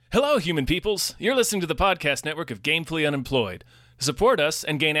Hello, human peoples. You're listening to the podcast network of Gamefully Unemployed. To support us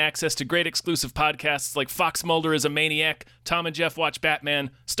and gain access to great exclusive podcasts like Fox Mulder is a Maniac, Tom and Jeff Watch Batman,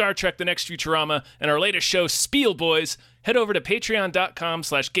 Star Trek The Next Futurama, and our latest show, Spiel Boys, head over to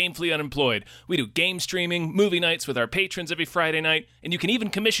patreon.com/gamefullyunemployed. We do game streaming, movie nights with our patrons every Friday night, and you can even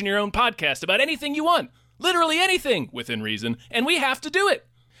commission your own podcast about anything you want. Literally anything, within reason, and we have to do it.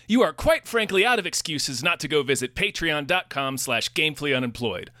 You are quite frankly out of excuses not to go visit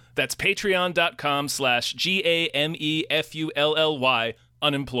patreon.com/gamefullyunemployed. That's patreon.com/GAMEFULLY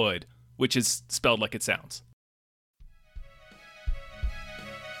unemployed, which is spelled like it sounds.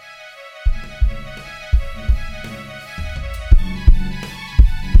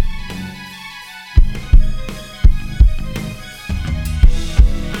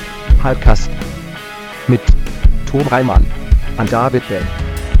 Hypecast mit Tom Reimann und David Bell.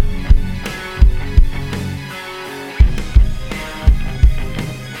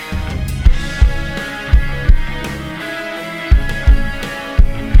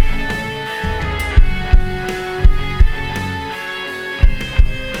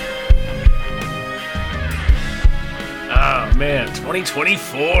 Oh man,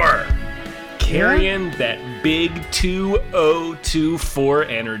 2024. Carrying that big 2024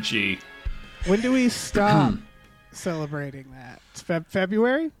 energy. When do we stop celebrating that? It's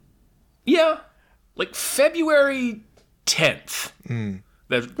February? Yeah, like February 10th. The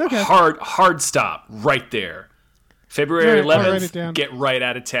Okay. hard stop right there. February Right, I'll write it 11th, down. get right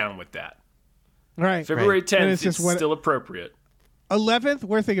out of town with that. Right. February And 10th, it's it's just what- still appropriate. 11th,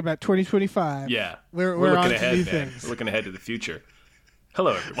 we're thinking about 2025. Yeah, We're looking on to ahead, new man. things. We're looking ahead to the future.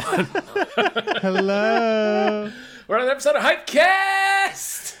 Hello, everyone. Hello. We're on an episode of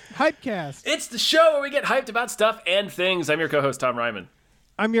Hypecast. Hypecast. It's the show where we get hyped about stuff and things. I'm your co-host, Tom Ryman.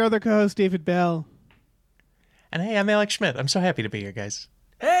 I'm your other co-host, David Bell. And hey, I'm Alex Schmidt. I'm so happy to be here, guys.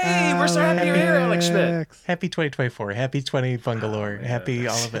 Hey, we're so happy you're here, Alex Schmidt. Happy 2024. Happy 20 Fun Galore. Happy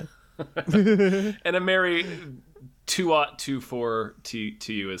all of it. And a merry 2024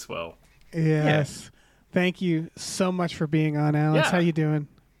 to you as well. Yes. Thank you so much for being on, Alex. Yeah. How you doing?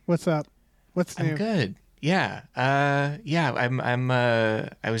 What's up? What's new? I'm good. Yeah. I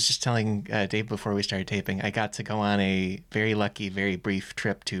was just telling Dave before we started taping, I got to go on a very lucky, very brief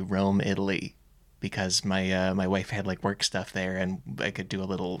trip to Rome, Italy, because my wife had like work stuff there and I could do a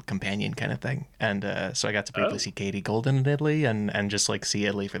little companion kind of thing. And so I got to briefly see Katie Golden in Italy and just like see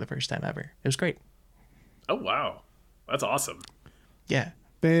Italy for the first time ever. It was great. Oh, wow. That's awesome. Yeah.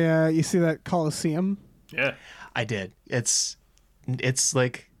 They, you see that Colosseum? Yeah. I did. It's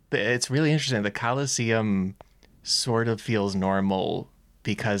like, it's really interesting. The Coliseum sort of feels normal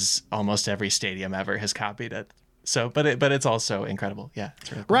because almost every stadium ever has copied it. So, but it's also incredible. Yeah,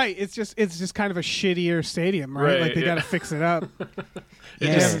 it's really cool. Right. It's just kind of a shittier stadium, right? Right, Like they yeah. got to fix it up. They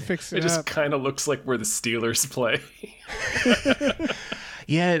Yeah. haven't fixed It it just up. kind of looks like where the Steelers play.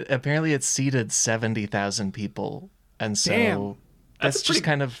 Yeah, apparently it's seated 70,000 people, and so Damn. That's that's a just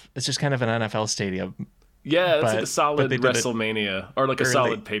kind of an NFL stadium. Yeah, that's like a But solid they did it WrestleMania or like a early.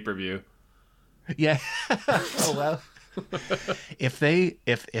 solid pay-per-view. Yeah. Oh well. If the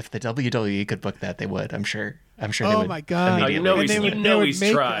WWE could book that, they would. I'm sure. They Oh would. my God. Oh, immediately. you know And he's, they would- you they know would he's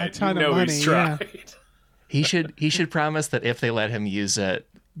make a tried. ton You of know he's money, yeah. tried. He should promise that if they let him use it,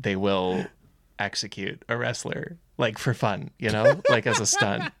 they will execute a wrestler, like for fun, like as a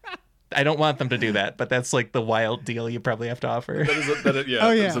stunt. I don't want them to do that, but that's like the wild deal you probably have to offer. Yeah,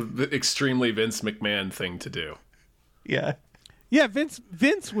 Oh, yeah. it's an extremely Vince McMahon thing to do. Yeah. Yeah,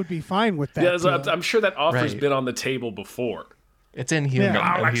 Vince would be fine with that. Yeah, so deal. I'm sure that offer's Right. been on the table before. It's inhuman.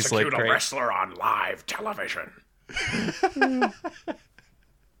 Yeah. And he's like, great. wrestler on live television.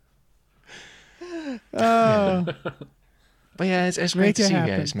 Oh, But yeah, it's great Make to it see you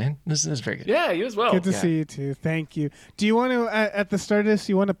happen. guys, man. This is very good. Yeah, you as well. good to yeah. see you too. Thank you. Do you want to, at the start of this,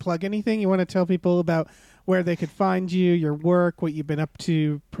 you want to plug anything? You want to tell people about where they could find you, your work, what you've been up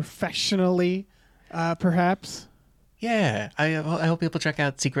to professionally, perhaps? Yeah, I hope people check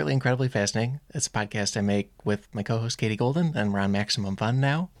out Secretly Incredibly Fascinating. It's a podcast I make with my co-host Katie Golden, and we're on Maximum Fun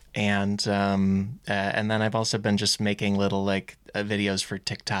now. And then I've also been just making little videos for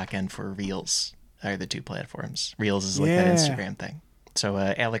TikTok and for Reels. Are the two platforms. Reels is like that Yeah. Instagram thing. So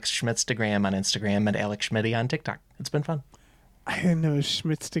Alex Schmidtstagram on Instagram and Alex Schmitty on TikTok. It's been fun. I didn't know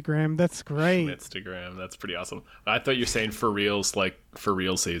Schmidtstagram. That's great. Instagram, that's pretty awesome. I thought you were saying for reals, like for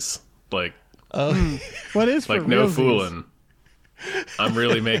realsies. Like What is for like no realsies? fooling. I'm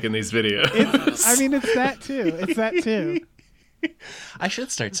really making these videos. I mean, it's that too. It's that too. I should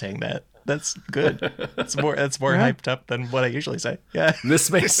start saying that. That's good. That's more hyped up than what I usually say. Yeah. This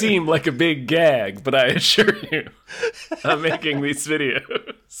may seem like a big gag, but I assure you, I'm making these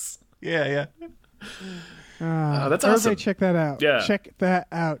videos. Yeah. That's everybody awesome. check that out. Yeah. Check that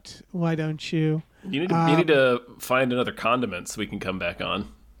out. Why don't you? You need to find another condiment so we can come back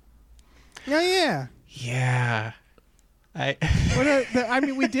on. Yeah. Yeah. I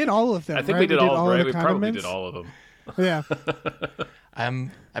mean, we did all of them. I think right? we did all, right? of the We probably condiments. did all of them. Yeah.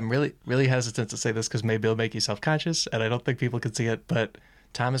 I'm really hesitant to say this because maybe it'll make you self-conscious, and I don't think people can see it, but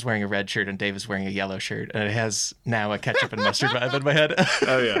Tom is wearing a red shirt and Dave is wearing a yellow shirt, and it has now a ketchup and mustard vibe in my head.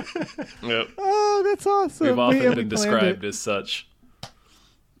 Oh, yeah. Yep. Oh, that's awesome. We've often We been planned described it. as such.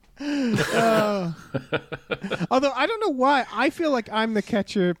 Although I don't know why I feel like I'm the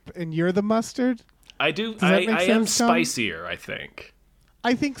ketchup and you're the mustard. I do. Does that make I am sense, Tom? spicier, I think.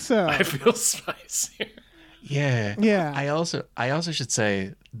 I think so. I feel spicier. Yeah. Yeah. I also should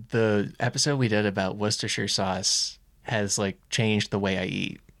say the episode we did about Worcestershire sauce has like changed the way I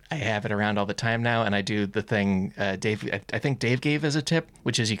eat. I have it around all the time now, and I do the thing Dave. I think Dave gave as a tip,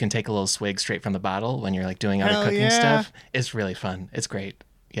 which is you can take a little swig straight from the bottle when you're like doing other Hell cooking yeah. stuff. It's really fun. It's great.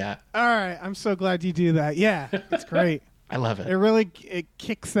 Yeah, All right, I'm so glad you do that. Yeah, it's great. I love It it. really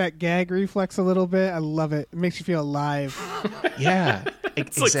kicks that gag reflex a little bit. I love it. It makes you feel alive. Yeah,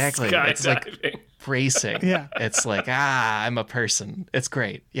 It's exactly. like It's like skydiving. racing. Yeah. It's like I'm a person. It's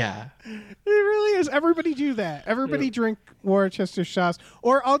great. Yeah. It really is. Everybody do that. Everybody drink Worcester sauce.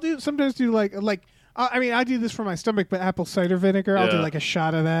 Or I'll sometimes do like I mean, I do this for my stomach, but apple cider vinegar. I'll do Yeah. like a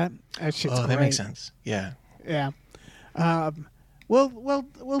shot of that. That shit's Oh, great. that makes sense. Yeah. Yeah.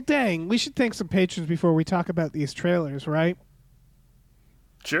 Well, dang. We should thank some patrons before we talk about these trailers, right?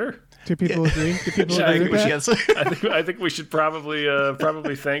 Sure. Do people agree? Do people Yeah, I agree think with we that? Yes. I think we should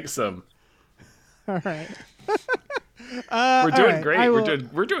probably thank some. All right. We're doing right, great. I will-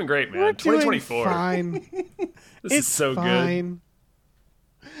 We're doing great, man. We're doing 2024. fine. This It's is so good. fine.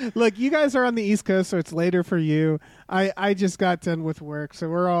 Look, you guys are on the East Coast, so it's later for you. I just got done with work, so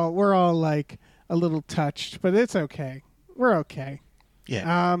we're all like a little touched, but it's okay. We're okay.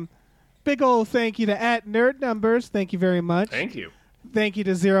 Yeah. Big old thank you to @NerdNumbers. Thank you very much. Thank you. Thank you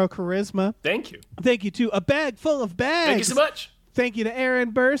to Zero Charisma. Thank you. Thank you to A Bag Full of Bags. Thank you so much. Thank you to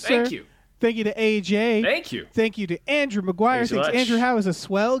Aaron Burser. Thank you. Thank you to AJ. Thank you. Thank you to Andrew McGuire. Thanks so much. Andrew Howe is a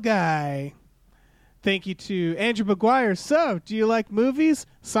swell guy. Thank you to Andrew McGuire. So, do you like movies?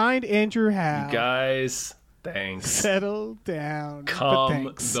 Signed, Andrew Howe. You guys, thanks. Settle down. But Calm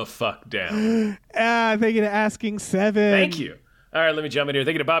thanks. the fuck down. Thank you to Asking Seven. Thank you. All right, let me jump in here.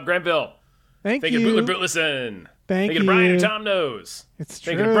 Thank you to Bob Granville. Thank Thank you. you to Bootler Bootlisten. Thank you to Brian you. who Tom knows. It's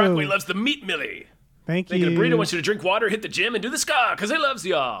Thank you to true. Brock who loves the meat millie. Thank Thank you you. to Burrito wants you to drink water, hit the gym, and do the ska because he loves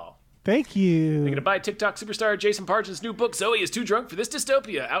y'all. Thank you. Thank you to buy TikTok superstar Jason Parchin's new book, Zoe is Too Drunk for This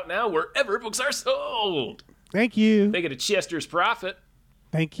Dystopia, out now wherever books are sold. Thank you. Thank you to Chester's Prophet.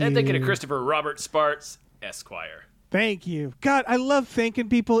 Thank you. And thank you to Christopher Robert Sparts, Esquire. Thank you. God, I love thanking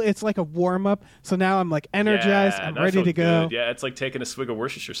people. It's like a warm up. So now I'm like energized. Yeah, I'm that ready felt to go. good. Yeah, it's like taking a swig of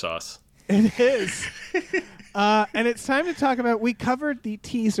Worcestershire sauce. It is. And it's time to talk about. We covered the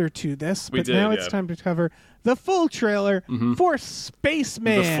teaser to this, We but did, now it's yeah. time to cover the full trailer for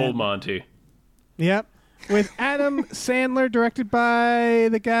Spaceman. The full Monty. Yep. With Adam Sandler, directed by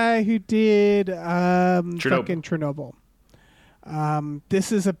the guy who did fucking Chernobyl.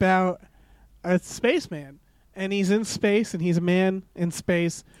 This is about a spaceman, and he's in space, and he's a man in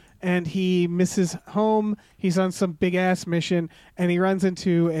space, and he misses home. He's on some big ass mission, and he runs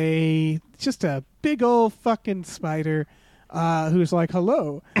into just a big old fucking spider. Who's like,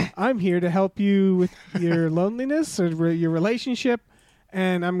 hello, I'm here to help you with your loneliness or your relationship,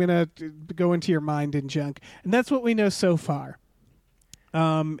 and I'm going to go into your mind and junk. And that's what we know so far.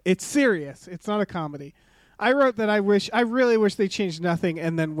 It's serious. It's not a comedy. I wrote that I really wish they changed nothing,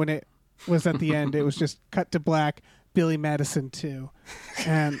 and then when it was at the end, it was just cut to black, Billy Madison 2.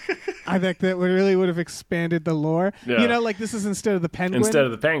 And I think that really would have expanded the lore. Yeah. You know, like this is instead of the penguin. Instead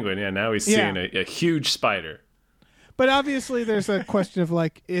of the penguin, yeah, now he's Yeah. seeing a huge spider. But obviously there's a question of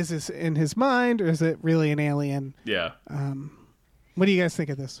like, is this in his mind or is it really an alien? Yeah. What do you guys think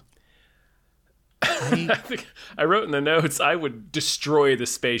of this? I think I wrote in the notes I would destroy the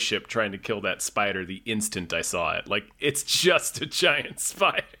spaceship trying to kill that spider the instant I saw it. Like, it's just a giant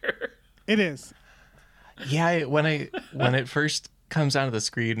spider. It is. Yeah, when it first comes onto the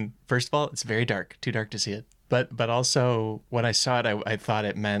screen, first of all, it's very dark, too dark to see it. But also when I saw it, I thought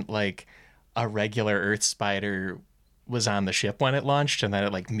it meant like a regular Earth spider was on the ship when it launched, and then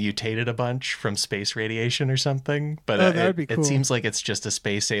it like mutated a bunch from space radiation or something. But that would be cool. It seems like it's just a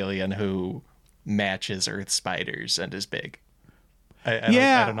space alien who matches Earth spiders and is big.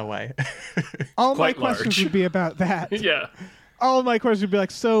 I don't know why. All Quite my questions large. would be about that. Yeah. All my questions would be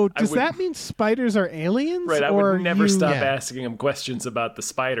like, so does that mean spiders are aliens? Right, I or would never stop Yeah. asking him questions about the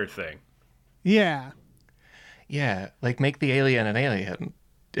spider thing. Yeah. Yeah, like make the alien an alien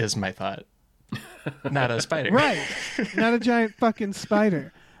is my thought. Not a spider. Right. Not a giant fucking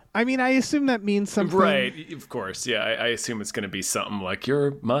spider. I mean, I assume that means something. Right, of course. Yeah, I assume it's going to be something like,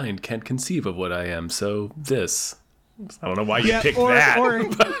 your mind can't conceive of what I am, so this. I don't know why you picked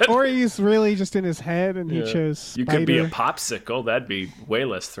that. Or he's really just in his head and he chose spider. You could be a popsicle. That'd be way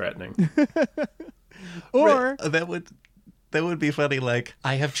less threatening. Or That would be funny, like,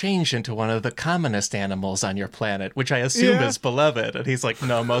 I have changed into one of the commonest animals on your planet, which I assume is beloved. And he's like,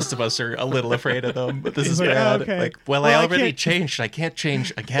 no, most of us are a little afraid of them, but this is like, bad. okay. Like, well, I already changed. I can't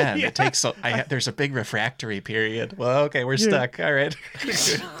change again. It takes, there's a big refractory period. Well, okay, we're stuck. All right. you're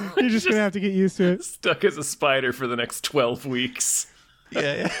just going to have to get used to it. Stuck as a spider for the next 12 weeks.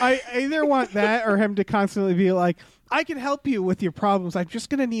 Yeah. I either want that or him to constantly be like, I can help you with your problems. I'm just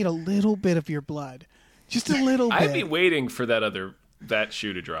going to need a little bit of your blood. Just a little bit. I'd be waiting for that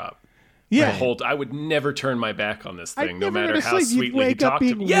shoe to drop. Yeah. I would never turn my back on this thing, I'd no never matter go to how sleep. You'd sweetly he wake up talked to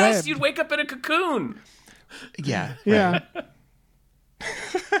being me. Yes, webbed. you'd wake up in a cocoon. Yeah. Yeah.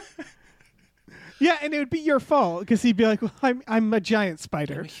 Yeah, and it would be your fault because he'd be like, well, I'm a giant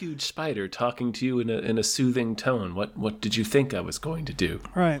spider. I'm a huge spider talking to you in a soothing tone. What did you think I was going to do?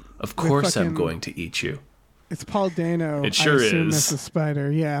 Right. Of course I'm going to eat you. It's Paul Dano. It sure I assume is. That's a spider,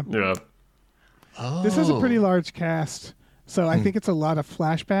 yeah. Yeah. Oh. This is a pretty large cast, so I think it's a lot of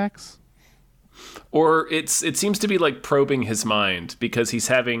flashbacks. Or it seems to be like probing his mind because he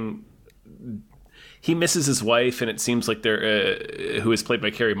misses his wife, and it seems like they're who is played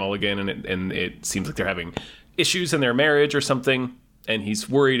by Carey Mulligan, and it seems like they're having issues in their marriage or something, and he's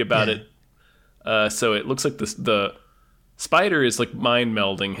worried about it. So it looks like the spider is like mind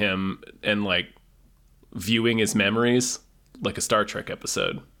melding him and like viewing his memories like a Star Trek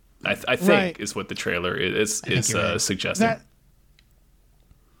episode. I think is what the trailer is suggesting.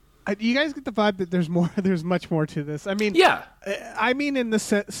 You guys get the vibe that there's more. There's much more to this. I mean, yeah. I mean, in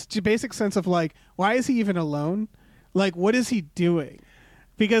the basic sense of like, why is he even alone? Like, what is he doing?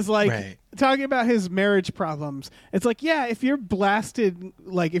 Because like talking about his marriage problems, it's like, yeah, if you're blasted,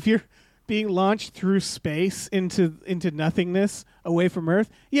 like if you're being launched through space into nothingness away from Earth,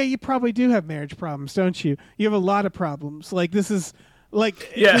 yeah, you probably do have marriage problems, don't you? You have a lot of problems. Like this is.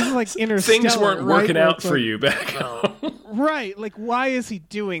 This is like Interstellar. Things weren't working out for like, you back home. Right. Like, why is he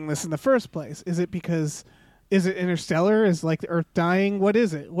doing this in the first place? Is it Interstellar? Is like the Earth dying? What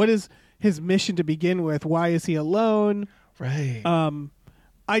is it? What is his mission to begin with? Why is he alone? Right.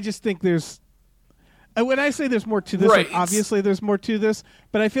 I just think there's... When I say there's more to this, like, obviously there's more to this,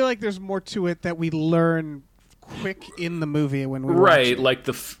 but I feel like there's more to it that we learn quick in the movie when we watch it. Like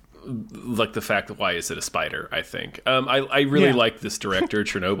the fact that why is it a spider, I think. I really like this director.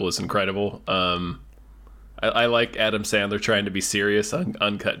 Chernobyl is incredible. I like Adam Sandler trying to be serious on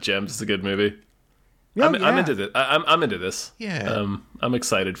Uncut Gems. It's a good movie. I'm into this. I'm into this. Yeah. I'm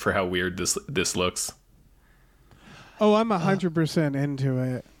excited for how weird this looks. Oh, I'm 100% into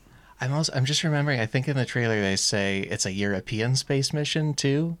it. I'm just remembering, I think in the trailer they say it's a European space mission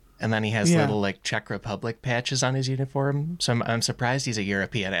too. And then he has little like Czech Republic patches on his uniform. So I'm surprised he's a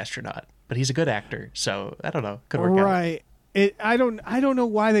European astronaut, but he's a good actor. So I don't know, could work out. Right. I don't know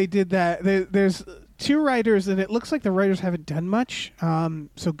why they did that. There's two writers, and it looks like the writers haven't done much.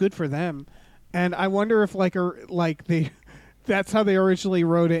 So good for them. And I wonder if that's how they originally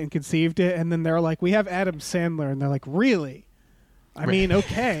wrote it and conceived it, and then they're like, we have Adam Sandler, and they're like, really? I mean,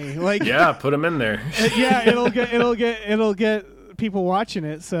 okay, like yeah, put him in there. Yeah, it'll get people watching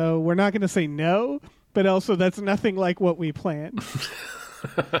it, so we're not going to say no, but also that's nothing like what we planned.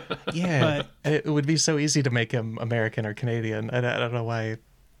 Yeah, but it would be so easy to make him American or Canadian. I don't know why,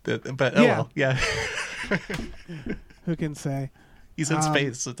 but oh well, yeah. Who can say? He's in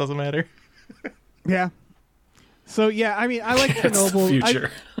space, so it doesn't matter. Yeah. So yeah, I mean, I like Chernobyl.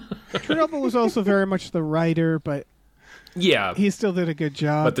 Future. Chernobyl was also very much the writer, but yeah, he still did a good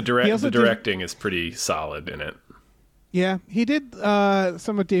job. But the directing is pretty solid in it. Yeah, he did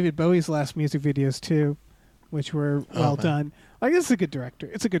some of David Bowie's last music videos too, which were well done. Like, this is a good director.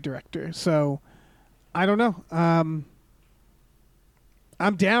 It's a good director. So, I don't know. I'm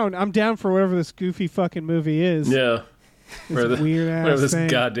down. I'm down for whatever this goofy fucking movie is. Yeah. Weird ass whatever this thing.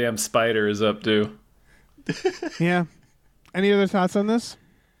 goddamn spider is up to. Yeah. Any other thoughts on this?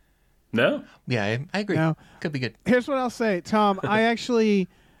 No? Yeah, I agree. No. Could be good. Here's what I'll say, Tom. I actually,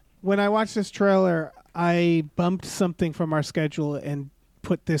 when I watched this trailer, I bumped something from our schedule and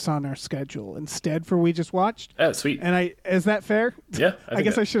put this on our schedule instead for We Just Watched. Oh, sweet. And is that fair? Yeah. I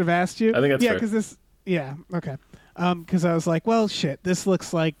guess I should have asked you. I think that's fair. Okay. Because I was like, well, shit, this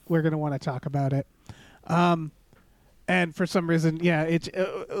looks like we're going to want to talk about it. And for some reason, it's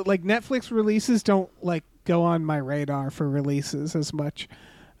like Netflix releases don't like go on my radar for releases as much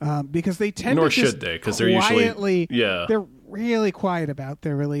because they tend Nor to just should they, because they're usually they're really quiet about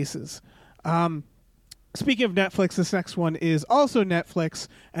their releases. Speaking of Netflix, this next one is also Netflix,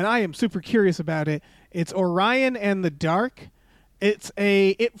 and I am super curious about it. It's Orion and the Dark.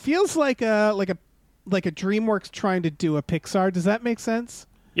 It feels like a DreamWorks trying to do a Pixar. Does that make sense?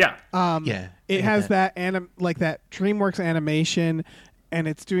 Yeah. It has that that DreamWorks animation, and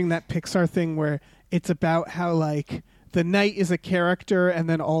it's doing that Pixar thing where it's about how like the night is a character, and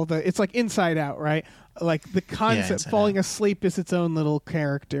then it's like Inside Out, right? Like the concept, falling asleep is its own little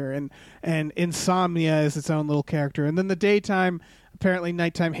character, and insomnia is its own little character, and then the daytime. Apparently,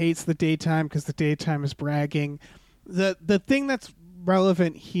 nighttime hates the daytime because the daytime is bragging. The thing that's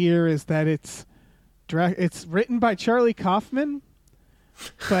relevant here is that it's written by Charlie Kaufman,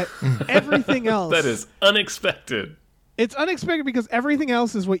 but everything else that is unexpected. It's unexpected because everything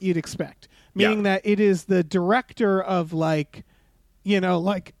else is what you'd expect, meaning that it is the director of like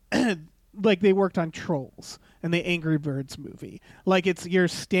they worked on Trolls and the Angry Birds movie. Like it's your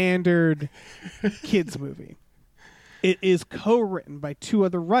standard kids movie. It is co-written by two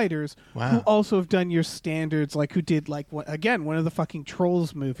other writers who also have done your standards, like who did like one of the fucking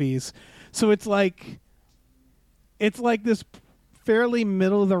Trolls movies. So it's like this fairly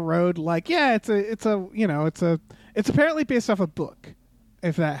middle of the road. Like it's apparently based off a book,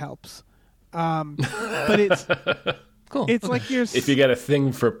 if that helps. But it's cool. It's like if you got a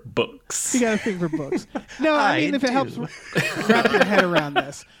thing for books. You got a thing for books. No, I mean if it helps wrap your head around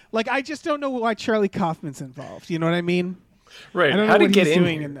this. Like I just don't know why Charlie Kaufman's involved. You know what I mean? Right. I don't know what he's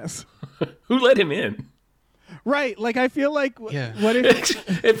doing in this. Who let him in? Right. Like I feel like what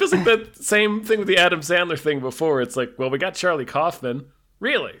if it feels like the same thing with the Adam Sandler thing before. It's like, well, we got Charlie Kaufman.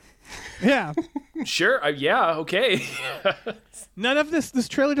 Really? Yeah. Sure. Yeah. Okay. None of this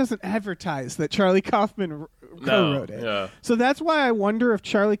trailer doesn't advertise that Charlie Kaufman co-wrote it. Yeah. So that's why I wonder if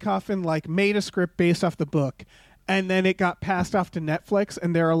Charlie Kaufman like made a script based off the book, and then it got passed off to Netflix,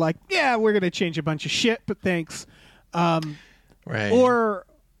 and they were like, "Yeah, we're gonna change a bunch of shit, but thanks." Right. Or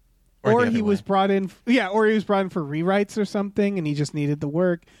he was brought in. Or he was brought in for rewrites or something, and he just needed the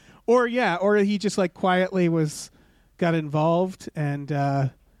work. Or he just like quietly got involved,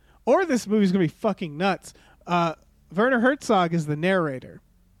 and or this movie's gonna be fucking nuts. Werner Herzog is the narrator.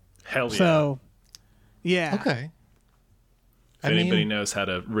 Hell yeah. So, yeah. Okay. If anybody knows how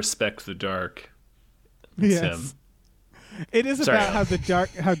to respect the dark, it's him. It is about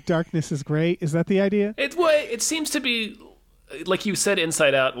how darkness is great. Is that the idea? It seems to be, like you said,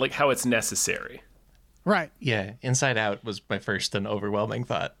 Inside Out, like how it's necessary. Right. Yeah, Inside Out was my first and overwhelming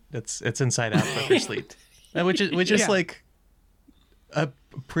thought. It's Inside Out but for sleep, which is like a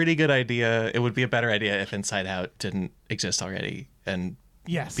pretty good idea. It would be a better idea if Inside Out didn't exist already and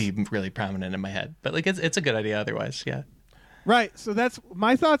be really prominent in my head. But like it's a good idea otherwise. Yeah. Right. So that's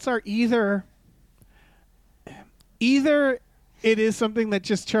my thoughts are either it is something that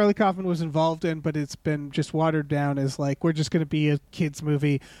just Charlie Kaufman was involved in, but it's been just watered down as like, we're just going to be a kids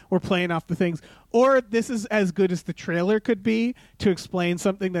movie. We're playing off the things. Or this is as good as the trailer could be to explain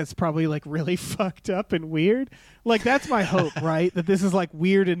something that's probably like really fucked up and weird. Like that's my hope, right? That this is like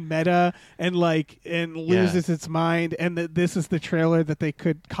weird and meta and loses its mind. And that this is the trailer that they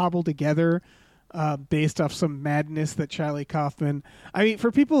could cobble together based off some madness that Charlie Kaufman, I mean,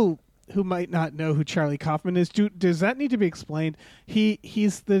 for people who might not know who Charlie Kaufman is, does that need to be explained? He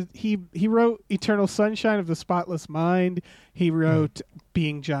wrote Eternal Sunshine of the Spotless Mind. He wrote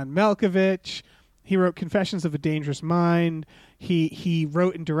Being John Malkovich. He wrote Confessions of a Dangerous Mind. He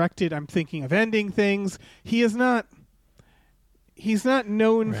wrote and directed I'm Thinking of Ending Things. He's not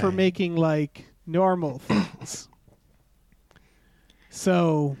known for making like normal things.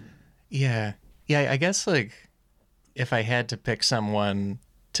 So yeah, I guess like if I had to pick someone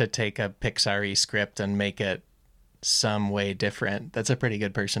to take a Pixar-y script and make it some way different, that's a pretty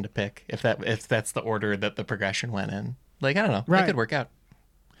good person to pick. If that's the order that the progression went in, like I don't know, it could work out.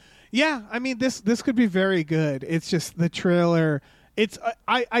 Yeah, I mean this could be very good. It's just the trailer. It's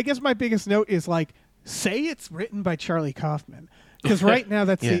I guess my biggest note is like say it's written by Charlie Kaufman, because right now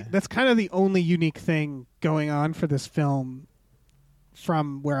that's kind of the only unique thing going on for this film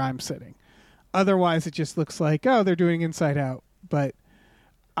from where I'm sitting. Otherwise, it just looks like they're doing Inside Out, but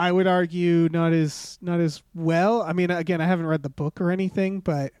I would argue not as well. I mean, again, I haven't read the book or anything,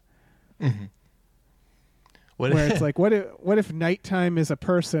 but where it's like, what if nighttime is a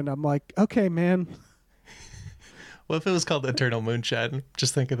person? I'm like, okay, man. What if it was called Eternal Moonshine?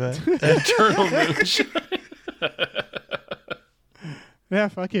 Just think of that. Eternal Moonshine. Yeah,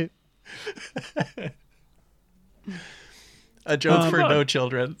 fuck it. A joke for no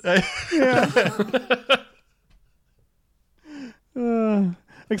children.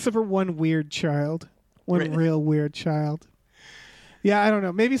 Except for one weird child. One real weird child. Yeah, I don't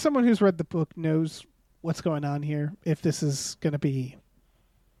know. Maybe someone who's read the book knows what's going on here. If this is going to be,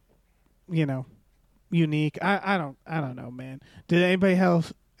 unique. I don't know, man. Did anybody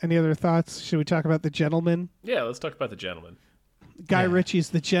have any other thoughts? Should we talk about The Gentleman? Yeah, let's talk about The Gentleman. Guy Ritchie's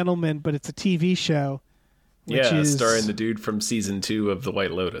The Gentleman, but it's a TV show. Starring the dude from season 2 of The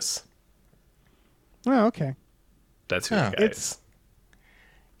White Lotus. Oh, okay. That's who the guy is.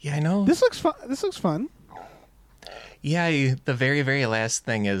 Yeah, I know. This looks fun. Yeah, the very, very last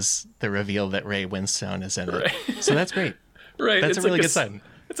thing is the reveal that Ray Winstone is in it. So that's great. Right. That's a really good sign.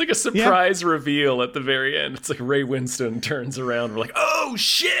 It's like a surprise reveal at the very end. It's like Ray Winstone turns around. We're like, oh,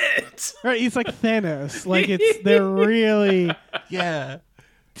 shit! Right, he's like Thanos. Like, they're really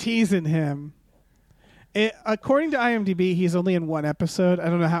teasing him. According to IMDb, he's only in one episode. I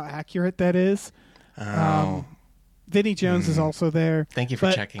don't know how accurate that is. Vinnie Jones is also there. Thank you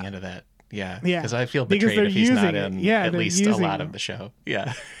for checking into that. Yeah, because I feel betrayed if he's not in at least a lot of the show.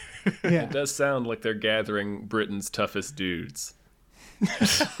 Yeah. It does sound like they're gathering Britain's toughest dudes.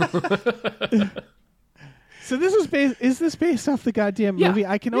 So this is this based off the goddamn movie?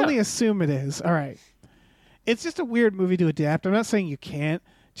 I can only assume it is. All right. It's just a weird movie to adapt. I'm not saying you can't.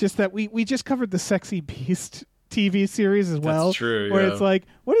 Just that we just covered the Sexy Beast TV series as well. That's true. Where it's like,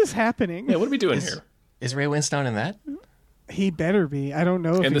 what is happening? Yeah, what are we doing here? Is Ray Winstone in that? He better be. I don't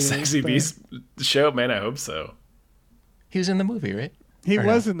know if in the Sexy Beast show, man. I hope so. He was in the movie, right? He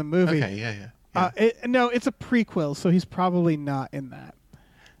was in the movie. Okay, yeah. No, it's a prequel, so he's probably not in that.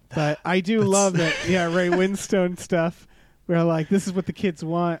 But I do love that. Yeah, Ray Winstone stuff. Where like this is what the kids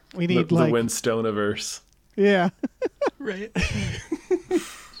want. We need the Winstone-averse. Yeah. Right.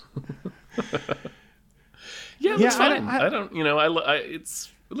 Yeah, it looks fine. I don't. It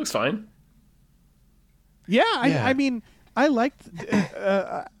looks fine. Yeah, I mean, I liked.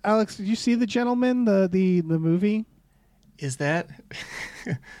 Alex, did you see The Gentleman, the movie? Is that?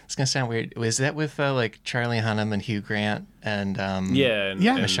 It's gonna sound weird. Was that with like Charlie Hunnam and Hugh Grant and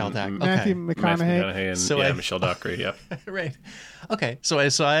Michelle Dockery? Matthew McConaughey. And Michelle Dockery. Yeah. Right. Okay, so I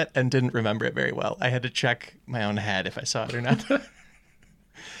saw it and didn't remember it very well. I had to check my own head if I saw it or not.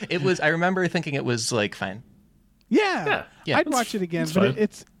 It was. I remember thinking it was like fine. Yeah. I'd watch it again, but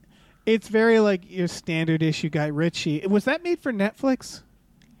it's very like your standard issue Guy Ritchie. Was that made for Netflix?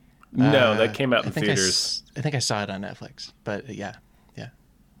 No, that came out in theaters. I think I saw it on Netflix, but yeah.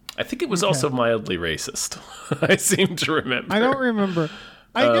 I think it was also mildly racist. I seem to remember. I don't remember.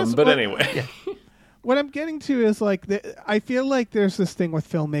 I guess. But anyway, what I'm getting to is like I feel like there's this thing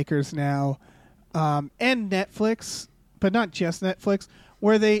with filmmakers now, and Netflix, but not just Netflix,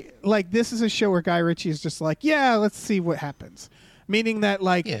 where they like this is a show where Guy Ritchie is just like, yeah, let's see what happens, meaning that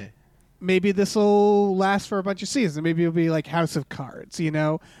like. Yeah. Maybe this will last for a bunch of seasons. Maybe it'll be like House of Cards,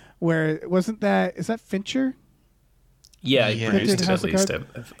 where is that Fincher? Yeah, he produced it at least.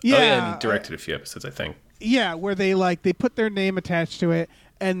 And directed a few episodes, I think. Yeah, where they put their name attached to it,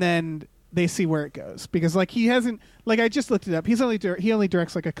 and then they see where it goes. Because like he hasn't, like I just looked it up. He only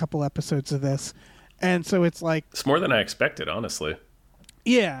directs like a couple episodes of this, and so it's like it's more than I expected, honestly.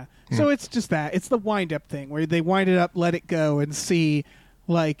 Yeah, so it's just that it's the wind up thing where they wind it up, let it go, and see.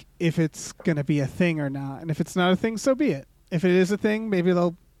 Like if it's gonna be a thing or not, and if it's not a thing, so be it. If it is a thing, maybe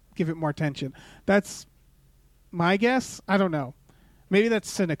they'll give it more attention. That's my guess. I don't know. Maybe that's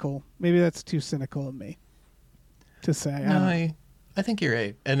cynical. Maybe that's too cynical of me to say. No, I think you're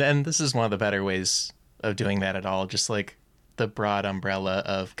right, and this is one of the better ways of doing that at all. Just like the broad umbrella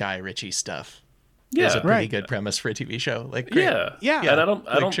of Guy Ritchie stuff. Yeah, is a pretty good premise for a TV show. Like, great. Yeah. And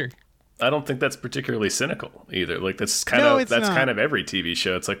I don't think that's particularly cynical either. Like that's kind of every TV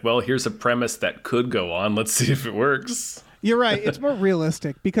show. It's like, well, here's a premise that could go on. Let's see if it works. You're right. It's more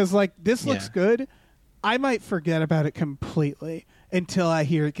realistic because like this looks good. I might forget about it completely until I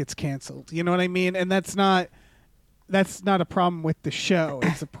hear it gets canceled. You know what I mean? And that's not a problem with the show.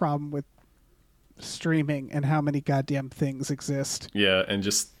 It's a problem with streaming and how many goddamn things exist. Yeah, and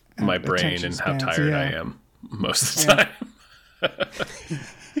just my brain and how tired I am most of the time.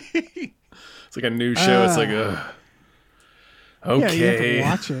 It's like a new show. It's like, okay, you have to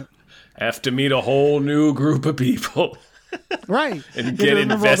watch it. I have to meet a whole new group of people, right? And get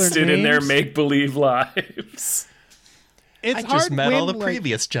invested in their make-believe lives. It's I hard just met when, all the like,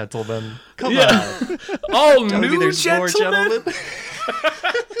 previous gentlemen. Come Yeah. on. All Tell me new there's more gentlemen? gentlemen.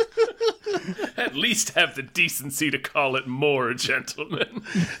 At least have the decency to call it more gentlemen.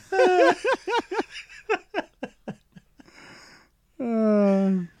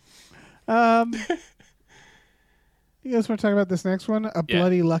 You guys want to talk about this next one? A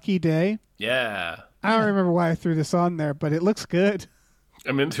Bloody Lucky Day? Yeah. I don't remember why I threw this on there, but it looks good.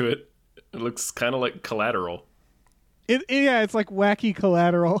 I'm into it. It looks kind of like Collateral. It's like wacky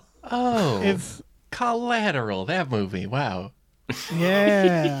Collateral. Oh, It's Collateral, that movie. Wow.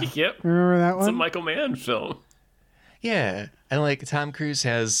 yeah. Yep. Remember that It's a one? Michael Mann film. Yeah, and like Tom Cruise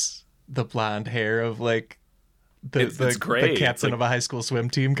has the blonde hair of like It's great. the captain It's like- of a high school swim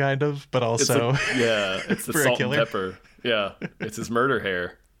team, kind of, but It's also it's the For a salt and killer. pepper. Yeah, it's his murder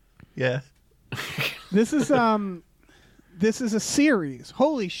hair. yeah. This is a series.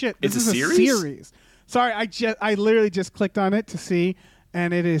 Holy shit! This It's is a series? Sorry, I literally just clicked on it to see,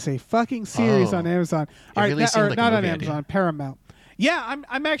 and it is a fucking series Oh. on Amazon. really seemed like a not on movie Amazon, idea. Paramount. Yeah,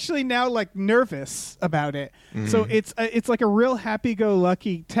 I'm actually now like nervous about it. So it's like a real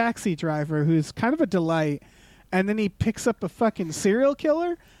happy-go-lucky taxi driver who's kind of a delight, and then he picks up a fucking serial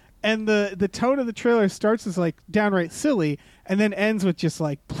killer, and the tone of the trailer starts as like downright silly, and then ends with just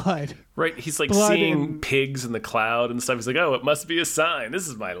like blood. Right, he's like Blood seeing and- pigs in the cloud and stuff. He's like, oh, it must be a sign. This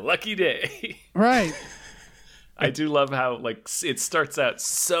is my lucky day. Right. I do love how like it starts out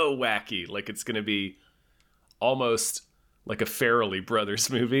so wacky, like it's going to be almost like a Farrelly Brothers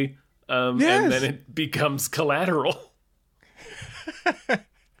movie, Yes. and then it becomes Collateral.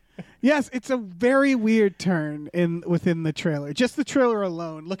 Yes, it's a very weird turn within the trailer. Just the trailer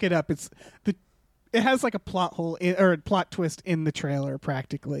alone, look it up. It has like a plot hole or a plot twist in the trailer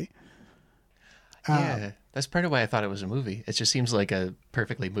practically. Yeah, that's part of why I thought it was a movie. It just seems like a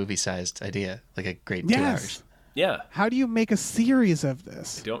perfectly movie-sized idea, like a great 2 hours. Yeah, How do you make a series of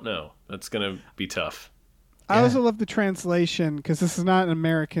this? don't know. That's going to be tough. I also love the translation because this is not an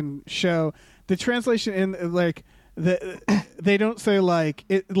American show. The translation in like they don't say like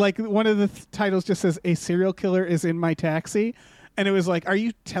it like one of the titles just says a serial killer is in my taxi, and it was like, are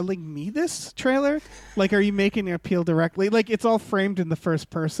you telling me this trailer? Like, are you making an appeal directly? Like, it's all framed in the first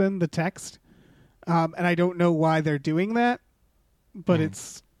person, the text, and I don't know why they're doing that, but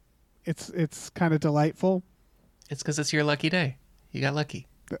it's kind of delightful. It's because it's your lucky day. You got lucky.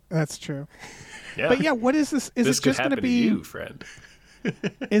 That's true. Yeah, But yeah, what is this? Is this it could just going happen to be? to you, friend.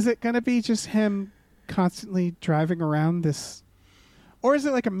 Is it going to be just him constantly driving around this, or is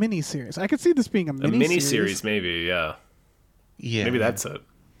it like a mini series? I could see this being a A mini mini series, maybe. Yeah, Yeah, maybe that's it.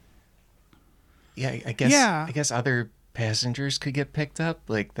 Yeah, I guess. Yeah. I guess other passengers could get picked up,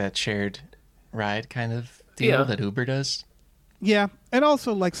 like that shared ride kind of deal Yeah. that Uber does. Yeah, and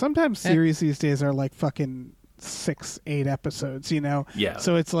also like sometimes series these days are like fucking 6-8 episodes, you know. Yeah.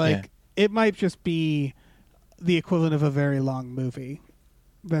 So it's like it might just be the equivalent of a very long movie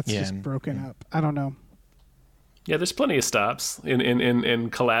that's just broken up. I don't know. Yeah, there's plenty of stops. In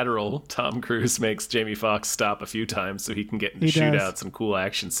Collateral, Tom Cruise makes Jamie Foxx stop a few times so he can get into He does. shootouts and cool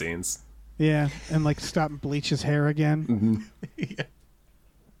action scenes. Yeah, and like stop and bleach his hair again. Mm-hmm. Yeah.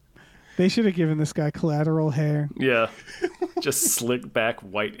 They should have given this guy Collateral hair. Yeah, just slick back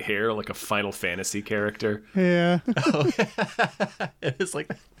white hair like a Final Fantasy character. Yeah. It's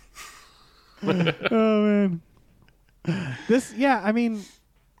like Oh man. I mean,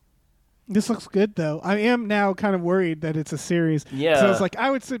 this looks good though. I am now kind of worried that it's a series. Yeah. So I was like,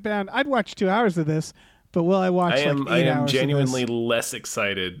 I would sit down, I'd watch 2 hours of this, but will I watch I am like 8 hours genuinely of this? less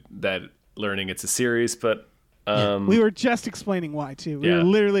excited that learning it's a series, but We were just explaining why too. We were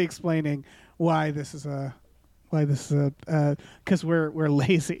literally explaining why this is because we're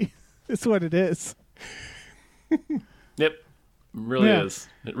lazy. It's what it is. yep, really Yeah. is.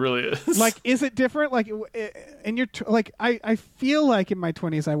 It really is. Like, is it different? Like, in your like, I feel like in my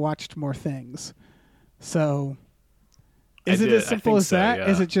 20s I watched more things. So, is I it did. as I simple think as so, that? yeah.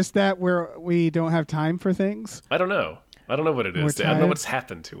 Is it just that we don't have time for things? I don't know what it We're is. I don't know tired. what's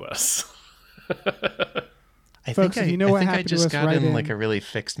happened to us. I Folks, think if you know what I happened to just us, got write in like in. a really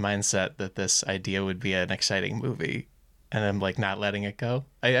fixed mindset that this idea would be an exciting movie, and I'm like not letting it go.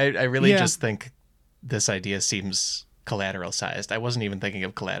 I really just think this idea seems Collateral sized. I wasn't even thinking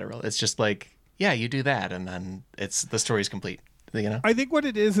of Collateral. It's just like, yeah, you do that, and then the story's complete. You know? I think what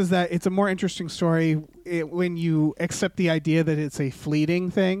it is that it's a more interesting story when you accept the idea that it's a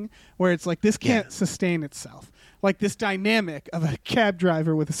fleeting thing, where it's like this can't sustain itself. Like this dynamic of a cab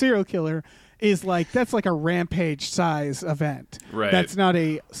driver with a serial killer is like, that's like a rampage size event. Right. That's not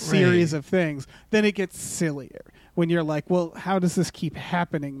a series of things. Then it gets sillier when you're like, well, how does this keep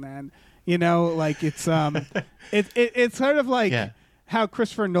happening then? You know, like it's it's sort of like how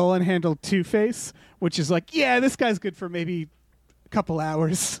Christopher Nolan handled Two-Face, which is like, yeah, this guy's good for maybe a couple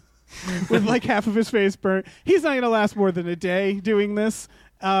hours with like half of his face burnt. He's not going to last more than a day doing this.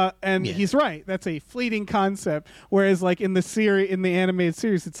 And he's right. That's a fleeting concept. Whereas, like in the animated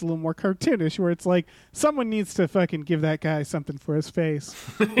series, it's a little more cartoonish, where it's like someone needs to fucking give that guy something for his face,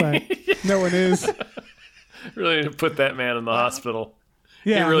 but no one is. Really need to put that man in the hospital.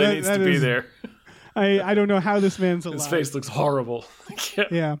 Yeah, he really needs to be there. I don't know how this man's alive. His face looks horrible.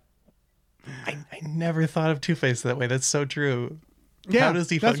 Yeah. I never thought of Two-Face that way. That's so true. Yeah, how does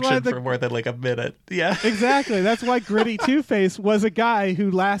he function for more than like a minute? Yeah, exactly. That's why Gritty Two-Face was a guy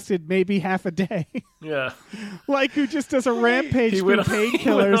who lasted maybe half a day. Yeah, like who just does a rampage through painkillers. He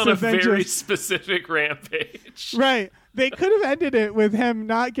went on a very specific rampage. Right. They could have ended it with him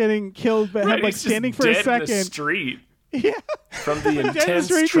not getting killed, but him like standing for a second. In the street. Yeah. From the intense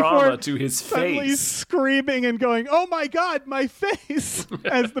trauma to his face. Screaming and going, "Oh my God, my face!"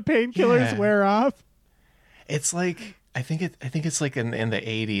 as the painkillers wear off. It's like. I think it's like in the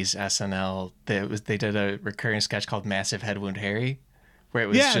 80s SNL they did a recurring sketch called Massive Head Wound Harry, where it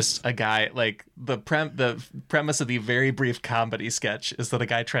was just a guy, like the premise of the very brief comedy sketch is that a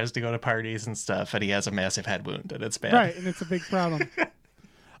guy tries to go to parties and stuff and he has a massive head wound and it's bad. Right, and it's a big problem.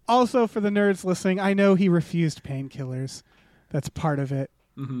 Also, for the nerds listening, I know he refused painkillers. That's part of it.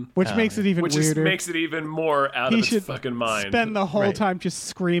 Mm-hmm. Which makes it even weirder. Which makes it even more out of his fucking mind. Spend the whole time just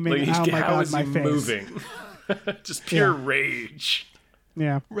screaming, like, "Oh my God, my face!" Moving. Just pure rage.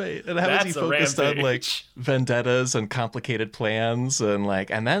 Yeah. Right. And how is he focused on like vendettas and complicated plans and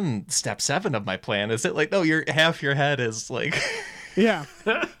then step 7 of my plan is it like, no, half your head is like yeah.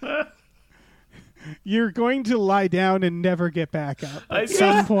 You're going to lie down and never get back up at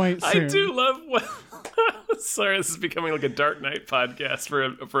some point soon. I do love what sorry, this is becoming like a Dark Knight podcast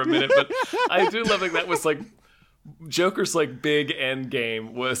for a minute, but I do love that was like Joker's like big end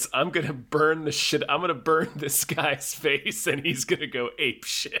game was I'm gonna burn this guy's face and he's gonna go ape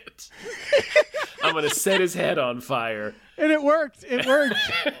shit. I'm gonna set his head on fire. And it worked.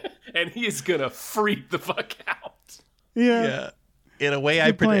 And he is gonna freak the fuck out. Yeah. In a way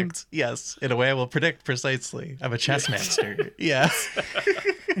I predict. Yes. In a way I will predict precisely. I'm a chess master. Yes.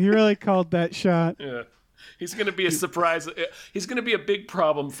 You really called that shot. Yeah. He's gonna be a surprise. He's gonna be a big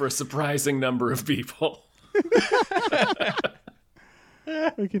problem for a surprising number of people.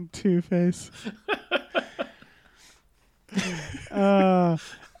 Fucking Two-Face. All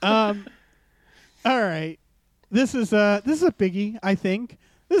right. This is a biggie, I think.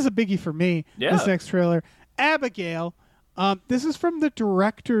 This is a biggie for me. Yeah. This next trailer. Abagail. This is from the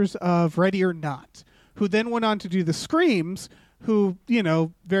directors of Ready or Not, who then went on to do the Screams, who,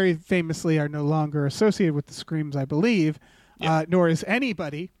 very famously are no longer associated with the Screams, I believe, nor is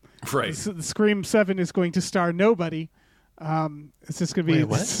anybody. Right. The Scream 7 is going to star nobody. It's just going to be. Wait,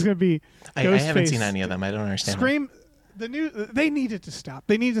 what? This is going to be. I haven't seen any of them. I don't understand. Scream. They needed to stop.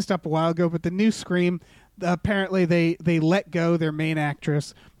 They needed to stop a while ago. But the new Scream, apparently they let go their main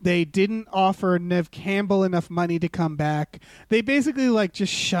actress. They didn't offer Neve Campbell enough money to come back. They basically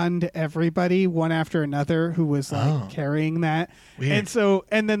just shunned everybody one after another who was carrying that. Weird.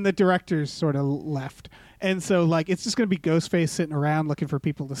 And then the directors sort of left. And so, it's just going to be Ghostface sitting around looking for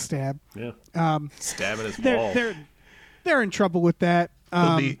people to stab. Yeah. Stabbing his ball. They're in trouble with that.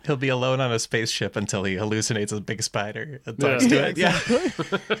 He'll be alone on a spaceship until he hallucinates a big spider and talks to it. Exactly.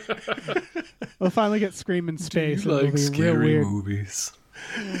 Yeah. We'll finally get Scream in space. It'll be real weird. Movies.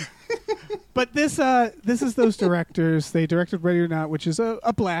 But this is those directors. They directed Ready or Not, which is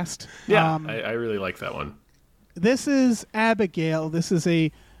a blast. Yeah, I really like that one. This is Abagail. This is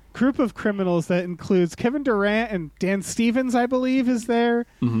a group of criminals that includes Kevin Durant and Dan Stevens, I believe, is there,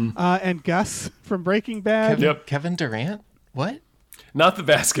 and Gus from Breaking Bad. Kevin Durant? What? Not the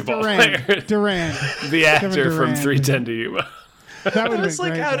basketball player. Durant. The actor from 3:10 to Yuma. That would I was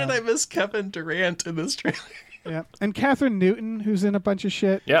like, great, how did I miss Kevin Durant in this trailer? Yeah, and Catherine Newton, who's in a bunch of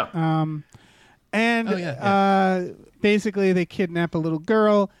shit. Yeah. Basically they kidnap a little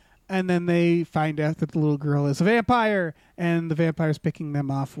girl. And then they find out that the little girl is a vampire, and the vampire's picking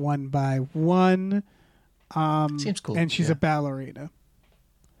them off one by one. Seems cool. And she's a ballerina.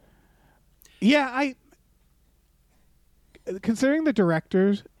 Yeah, considering the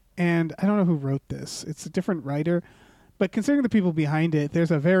directors, and I don't know who wrote this. It's a different writer. But considering the people behind it,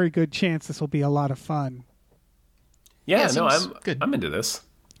 there's a very good chance this will be a lot of fun. Yeah, no, I'm into this.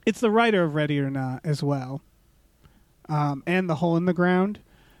 It's the writer of Ready or Not as well. And The Hole in the Ground.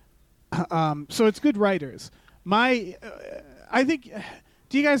 So it's good writers. I think,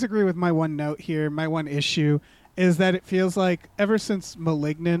 do you guys agree with my one note here? My one issue is that it feels like ever since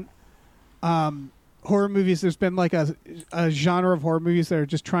Malignant, horror movies, there's been like a genre of horror movies that are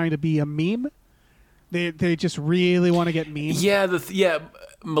just trying to be a meme. They just really want to get memes. Yeah,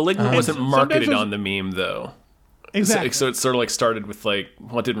 Malignant wasn't marketed on the meme though. Exactly. So it sort of like started with like,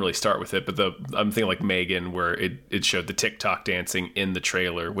 well, it didn't really start with it, but I'm thinking like Megan, where it showed the TikTok dancing in the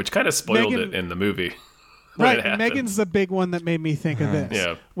trailer, which kind of spoiled it in the movie. Right, Megan's the big one that made me think of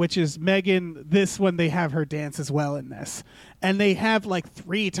this, which is Megan, when they have her dance as well in this. And they have like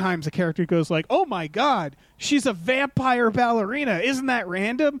 3 times a character goes like, oh my God, she's a vampire ballerina. Isn't that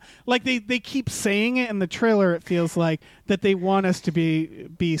random? Like they keep saying it in the trailer, it feels like, that they want us to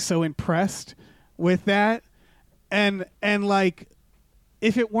be so impressed with that. And like,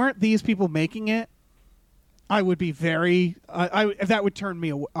 if it weren't these people making it, I would be very. That would turn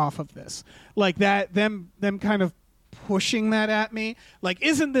me off of this. Like that, them kind of pushing that at me. Like,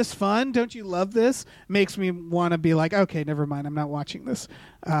 isn't this fun? Don't you love this? Makes me want to be like, okay, never mind. I'm not watching this.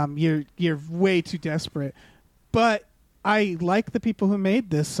 You're way too desperate. But I like the people who made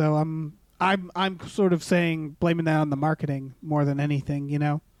this, so I'm sort of saying blaming that on the marketing more than anything, you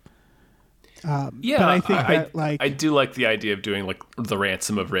know. But I think I do like the idea of doing like the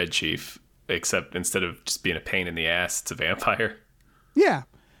Ransom of Red Chief, except instead of just being a pain in the ass, it's a vampire. Yeah,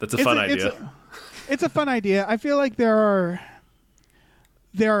 that's a fun idea. It's a fun idea. I feel like there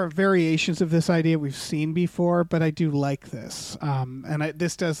are variations of this idea we've seen before, but I do like this.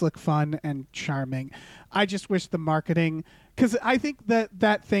 This does look fun and charming. I just wish the marketing, because I think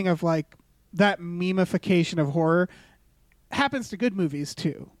that thing of like that memification of horror happens to good movies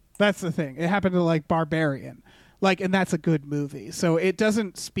too. That's the thing. It happened to like Barbarian, and that's a good movie. So it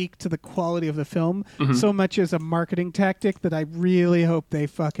doesn't speak to the quality of the film so much as a marketing tactic that I really hope they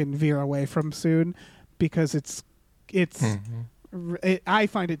fucking veer away from soon, because I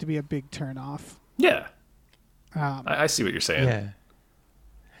find it to be a big turn off. Yeah, I see what you're saying.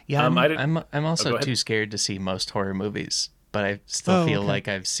 Yeah. I'm also too scared to see most horror movies, but I still feel like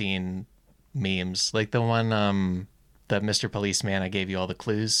I've seen memes, like the one the Mr. Policeman, I gave you all the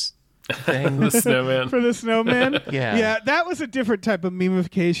clues thing. The snowman. For the snowman? Yeah. Yeah, that was a different type of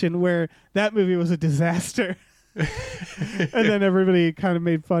memification where that movie was a disaster. And then everybody kind of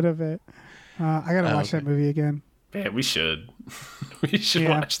made fun of it. I got to watch that movie again. Man, we should. We should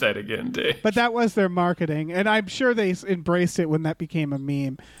watch that again, Dave. But that was their marketing, and I'm sure they embraced it when that became a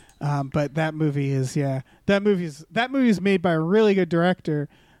meme. But that movie is, that movie's made by a really good director.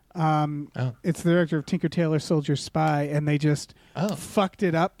 It's the director of Tinker Tailor Soldier Spy, and they just fucked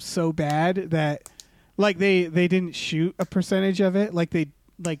it up so bad that like they didn't shoot a percentage of it, like they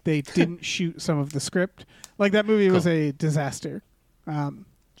didn't shoot some of the script. Like that movie was a disaster.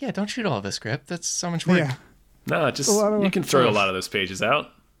 Don't shoot all the script. That's so much work. Yeah. No, just you can throw a lot of those pages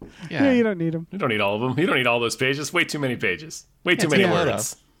out. Yeah, you don't need them. You don't need all of them. You don't need all those pages. Way too many pages. Way too many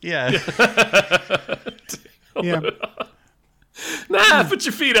words. Yeah. Yeah. Nah, put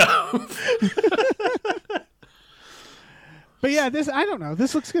your feet up. But yeah, I don't know.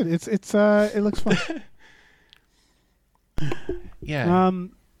 This looks good. It looks fun. Yeah.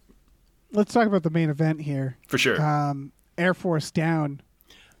 Let's talk about the main event here. For sure. Air Force Down.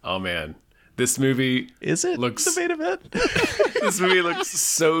 Oh man, this movie looks the main event. This movie looks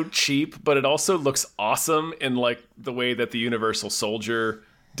so cheap, but it also looks awesome in like the way that the Universal Soldier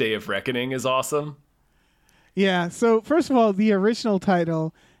Day of Reckoning is awesome. Yeah, so first of all, the original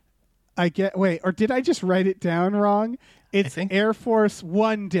title, or did I just write it down wrong? It's Air Force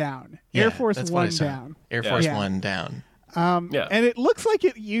One Down. Yeah, Air Force One Down. Air Force One Down. And it looks like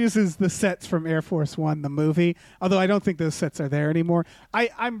it uses the sets from Air Force One, the movie, although I don't think those sets are there anymore.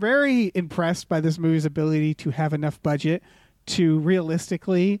 I'm very impressed by this movie's ability to have enough budget to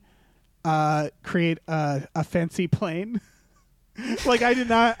realistically create a fancy plane. Like I did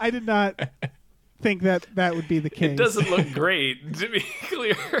not think that would be the case. It doesn't look great, to be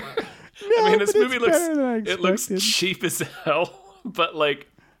clear. No, I mean, this movie looks cheap as hell, but like,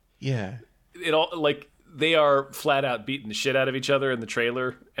 it all like they are flat out beating the shit out of each other in the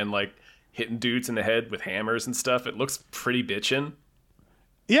trailer and like hitting dudes in the head with hammers and stuff. It looks pretty bitchin'.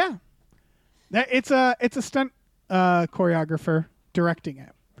 Yeah, it's a stunt choreographer directing it.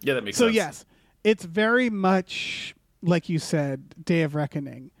 Yeah, that makes sense. So yes, it's very much like you said, Day of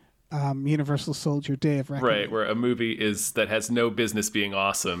Reckoning. Universal Soldier Day of Reckoning. Right, where a movie that has no business being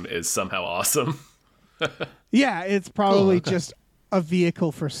awesome is somehow awesome. Yeah, it's probably just a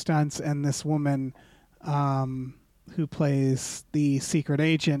vehicle for stunts, and this woman who plays the secret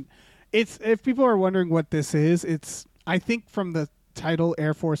agent. If people are wondering what this is, I think from the title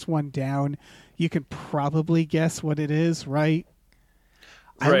Air Force One Down, you can probably guess what it is, right?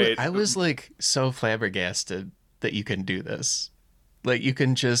 Right. I was like so flabbergasted that you can do this. Like, you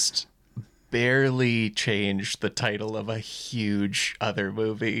can just barely change the title of a huge other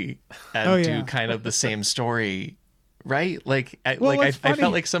movie and do kind of the same story, right? Like, I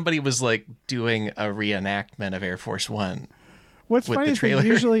felt like somebody was like doing a reenactment of Air Force One. What's funny is they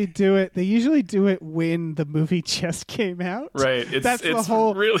usually do it when the movie just came out. Right. That's the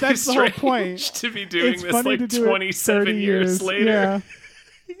whole point. To be doing this like 27 years later.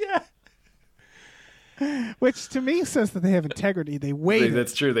 Yeah. Which to me says that they have integrity. They waited.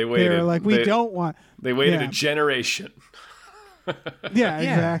 That's true. They waited. They're like, They waited a generation. Yeah,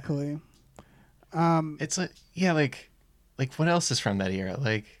 exactly. It's like what else is from that era?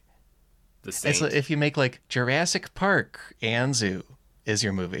 Like, The Saint. It's like if you make like Jurassic Park and Zoo is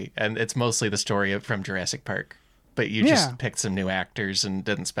your movie, and it's mostly the story from Jurassic Park, but you just picked some new actors and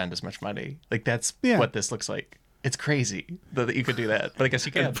didn't spend as much money. Like that's what this looks like. It's crazy that you could do that, but I guess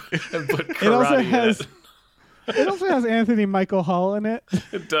you can. And put karate it also has Anthony Michael Hall in it.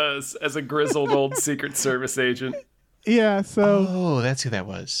 It does, as a grizzled old Secret Service agent. Yeah, so... Oh, that's who that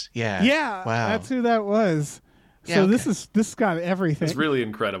was. Yeah. Yeah, wow. That's who that was. Yeah, so this got everything. It's really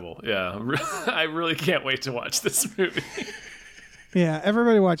incredible. Yeah, I really can't wait to watch this movie. Yeah,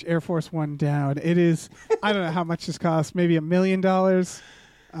 everybody watch Air Force One Down. It is, I don't know how much this costs, maybe $1 million. Dude,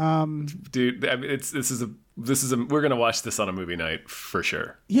 I mean, this is a we're gonna watch this on a movie night for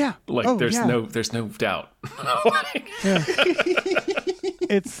sure. Yeah, like there's no doubt.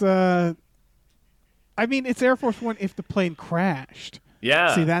 It's I mean, it's Air Force One if the plane crashed.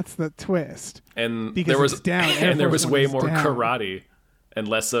 Yeah, see, that's the twist. And because there was down, and there was way more karate and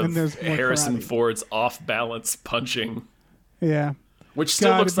less of Harrison Ford's off balance punching. Yeah, which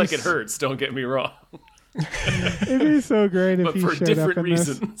still looks like it hurts. Don't get me wrong. It'd be so great if but he for showed different up in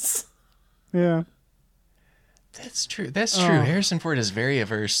reasons. This. Yeah, that's true. That's true. Harrison Ford is very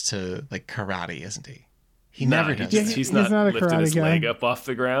averse to like karate, isn't he? He never does. He's not a lifting his leg up off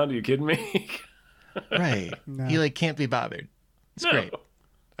the ground. Are you kidding me? Right. No. He like can't be bothered. It's great.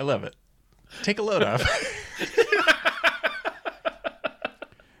 I love it. Take a load off.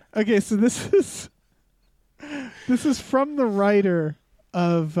 Okay, so this is from the writer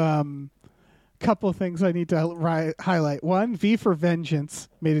of couple things I need to highlight. One, V for Vengeance,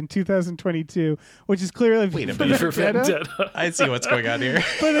 made in 2022, which is clearly V for Vendetta. I see what's going on here.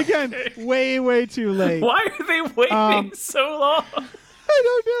 But again, way too late. Why are they waiting so long? I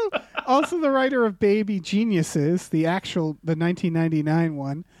don't know. Also, the writer of Baby Geniuses, the 1999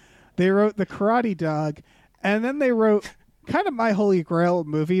 one, they wrote The Karate Dog, and then they wrote kind of my holy grail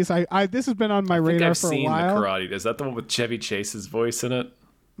movies. This has been on my radar for a while. I've seen The Karate. Is that the one with Chevy Chase's voice in it?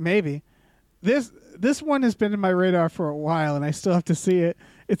 Maybe. This one has been in my radar for a while, and I still have to see it.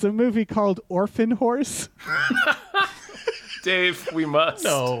 It's a movie called Orphan Horse. Dave, we must.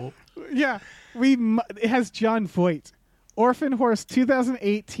 No. Yeah, it has Jon Voight. Orphan Horse,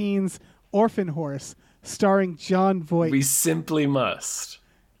 2018's Orphan Horse, starring Jon Voight. We simply must.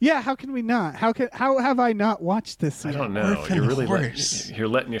 Yeah, how can we not? How have I not watched this yet? I don't know. Orphan You're really you're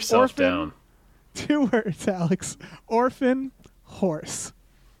letting yourself down. 2 words, Alex. Orphan Horse.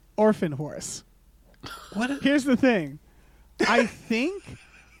 Orphan Horse. Here's the thing. I think,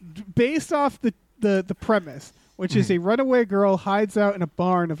 based off the premise, which is a runaway girl hides out in a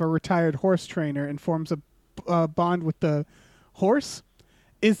barn of a retired horse trainer and forms a bond with the horse,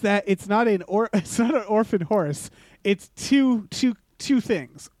 is that it's not an orphan horse. It's two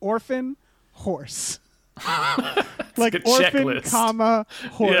things: orphan, horse. Like orphan, checklist. Comma,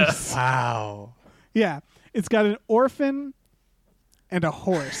 horse. Yeah. Wow. Yeah, it's got an orphan and a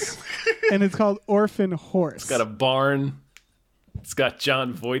horse, and it's called Orphan Horse. It's got a barn. It's got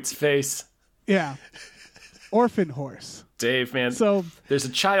Jon Voight's face. Yeah, Orphan Horse. Dave, man. So there's a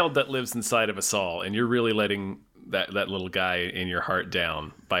child that lives inside of us all, and you're really letting that little guy in your heart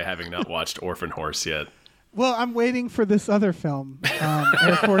down by having not watched Orphan Horse yet. Well, I'm waiting for this other film,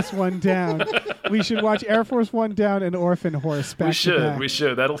 Air Force One Down. We should watch Air Force One Down and Orphan Horse back to back. We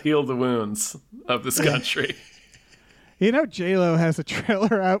should. That'll heal the wounds of this country. You know, J-Lo has a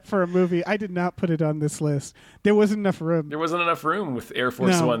trailer out for a movie. I did not put it on this list. There wasn't enough room. There wasn't enough room with Air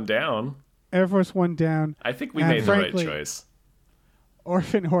Force One Down. Air Force One Down. I think we made the right choice.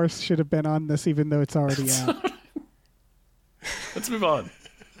 Orphan Horse should have been on this, even though it's already out. Let's move on.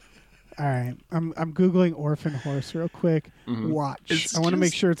 All right. I'm Googling Orphan Horse real quick. Mm-hmm. Watch. I want to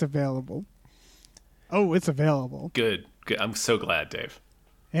make sure it's available. Oh, it's available. Good. I'm so glad, Dave.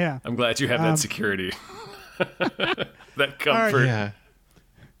 Yeah. I'm glad you have that security. That comfort. Right. Yeah.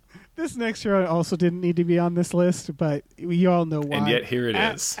 This next year also didn't need to be on this list, but you all know why. And yet here it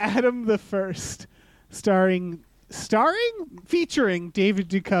is. Adam the First, featuring David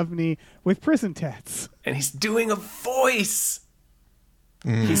Duchovny with prison tats. And he's doing a voice.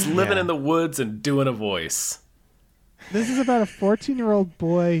 He's living in the woods and doing a voice. This is about a 14-year-old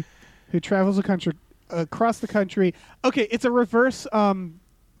boy who travels across the country. Okay, it's a reverse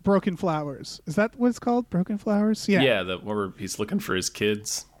Broken Flowers. Is that what it's called? Broken Flowers? Yeah. Yeah, where he's looking for his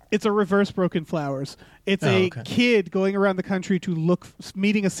kids. It's a reverse Broken Flowers. It's a kid going around the country to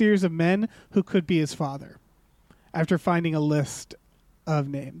meeting a series of men who could be his father after finding a list of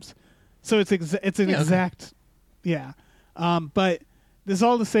names. So it's an exact... Yeah. But this is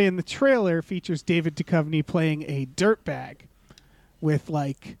all to say in the trailer features David Duchovny playing a dirtbag with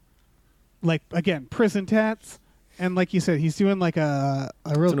like again, prison tats. And like you said, he's doing like a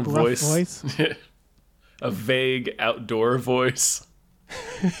real gruff voice. A vague outdoor voice.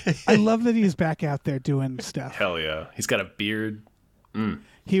 I love that he's back out there doing stuff. Hell yeah. He's got a beard.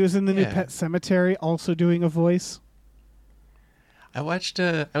 He was in the new Pet Sematary also doing a voice. I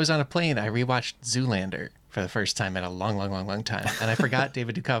was on a plane. I rewatched Zoolander for the first time in a long time. And I forgot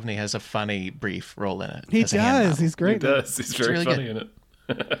David Duchovny has a funny, brief role in it. He does. He's great. He does. He's very really funny in it.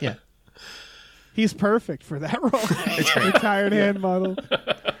 Yeah. He's perfect for that role. Retired hand model.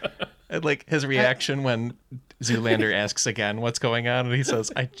 And like his reaction when Zoolander asks again what's going on, and he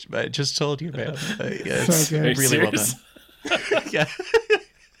says, I just told you, man. It's so good. Really well done. Yeah.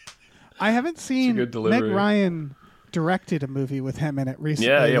 I haven't seen Meg Ryan directed a movie with him in it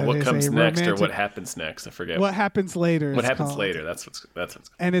recently. Yeah. What comes next or what happens next? I forget. What happens later? What happens later? That's what's.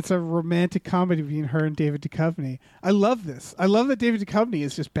 And it's a romantic comedy between her and David Duchovny. I love this. I love that David Duchovny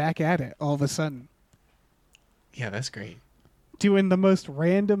is just back at it all of a sudden. Yeah, that's great. Doing the most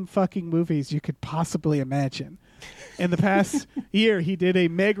random fucking movies you could possibly imagine. In the past year, he did a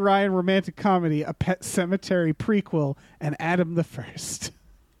Meg Ryan romantic comedy, a Pet Sematary prequel, and Adam the First.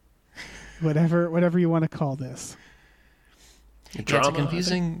 Whatever you want to call this. It's a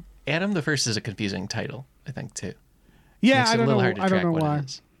confusing. Adam the First is a confusing title, I think, too. Yeah, I don't know. I don't know why.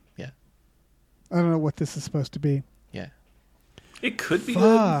 Yeah, I don't know what this is supposed to be. Yeah, it could be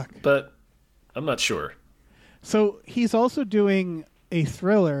good, but I'm not sure. So he's also doing a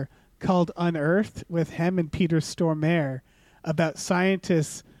thriller called Unearthed with him and Peter Stormare about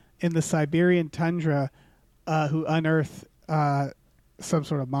scientists in the Siberian tundra who unearth some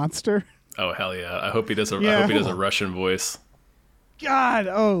sort of monster. Oh hell yeah! I hope he does I hope he does a Russian voice.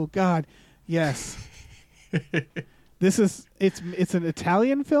 God, yes. It's an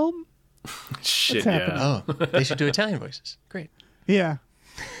Italian film. Shit, yeah. Oh, they should do Italian voices. Great. Yeah.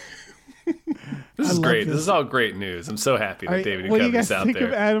 This is great. This is all great news. I'm so happy that David Duchovny's out there. What do you guys think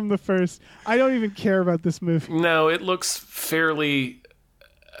of Adam the First? I don't even care about this movie. No, it looks fairly.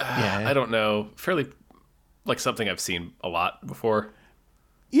 I don't know. Fairly like something I've seen a lot before.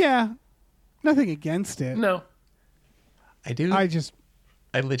 Yeah, nothing against it. No, I do.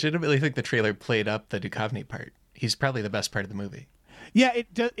 I legitimately think the trailer played up the Duchovny part. He's probably the best part of the movie. Yeah,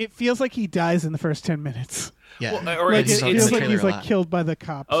 it feels like he dies in the first 10 minutes. Yeah, or like it feels like he's like killed by the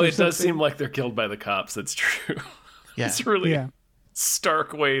cops. Oh, it does seem like they're killed by the cops. That's true. Yeah, it's really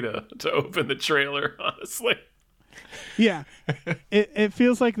stark way to open the trailer. Honestly. Yeah, it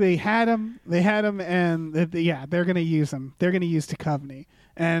feels like they had him, and they're gonna use him. They're gonna use Duchovny,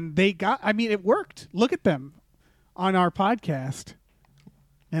 and they got. I mean, it worked. Look at them on our podcast,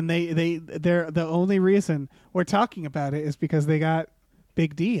 and they're the only reason we're talking about it is because they got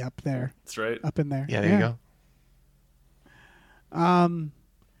Big D up there. That's right, up in there. Yeah, there you go.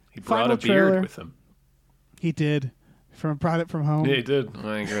 He brought a beard with him. He did. Brought it from home. Yeah, he did.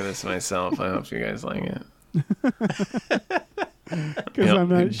 I agree with this myself. I hope you guys like it. Because I'm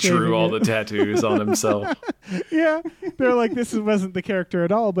not drew all the tattoos on himself. Yeah, they're like, this wasn't the character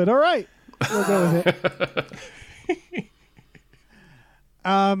at all, but all right, we'll go with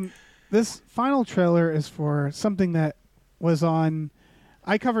it. This final trailer is for something that was on.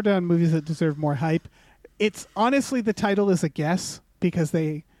 I covered on movies that deserve more hype. It's honestly, the title is a guess because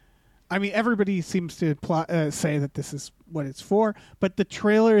everybody seems to say that this is what it's for, but the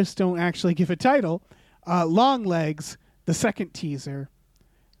trailers don't actually give a title. Longlegs, the second teaser.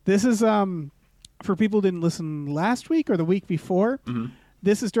 This is for people who didn't listen last week or the week before. Mm-hmm.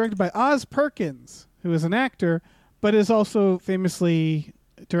 This is directed by Oz Perkins, who is an actor, but is also famously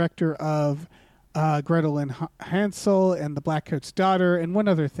director of Gretel and Hansel and The Blackcoat's Daughter and one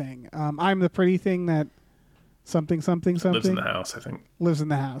other thing. I'm the Pretty Thing that something. Lives in the house, I think. Lives in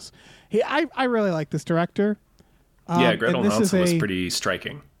the house. I really like this director. Yeah, Gretel and Hansel was pretty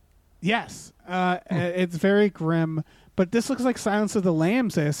striking. Yes. It's very grim, but this looks like Silence of the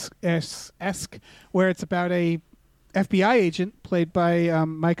Lambs esque, where it's about a FBI agent played by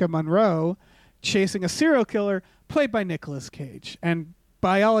Micah Monroe chasing a serial killer played by Nicolas Cage. And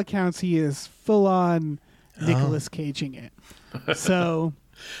by all accounts, he is full on Nicolas Caging it. So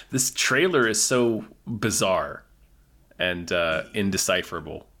this trailer is so bizarre and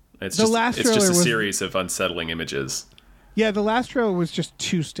indecipherable. It's The just last it's just trailer a was- series of unsettling images. yeah, the last trailer was just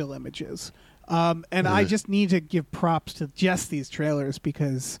 2 still images. And I just need to give props to just these trailers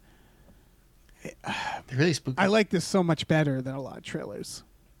because They're really spooky. I like this so much better than a lot of trailers.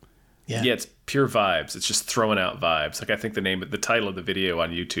 Yeah, it's pure vibes. It's just throwing out vibes. Like I think the title of the video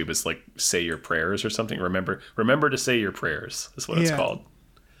on YouTube is like "Say Your Prayers" or something. Remember to say your prayers. Is what it's Yeah. called.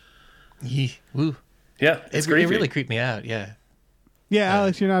 Yee. Woo. Yeah, it's It creepy. really creeped me out. Yeah. Yeah,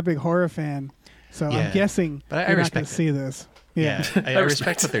 Alex, you're not a big horror fan, so Yeah. I'm guessing But I you're not respect going to it. see this. Yeah. Yeah, I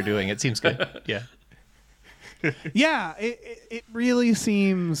respect what they're doing. It seems good. Yeah. yeah. It really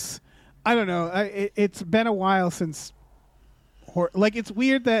seems. I don't know. It's been a while since horror. Like it's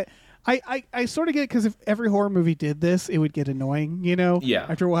weird that I sort of get it because if every horror movie did this, it would get annoying. You know? Yeah.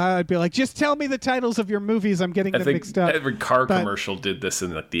 After a while, I'd be like, just tell me the titles of your movies. I'm getting I them think mixed up. every car But- commercial did this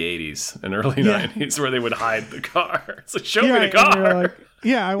in like the 80s and early Yeah. 90s where they would hide the car. It's like, show me Yeah, the and you're car. like,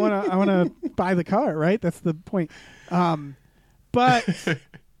 yeah, I want to buy the car, right? That's the point. But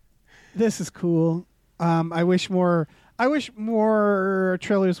this is cool. I wish more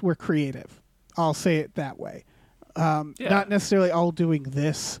trailers were creative. I'll say it that way. Not necessarily all doing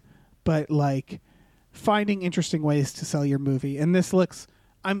this, but like finding interesting ways to sell your movie. And this looks.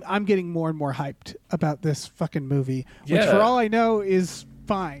 I'm getting more and more hyped about this fucking movie, which Yeah. for all I know is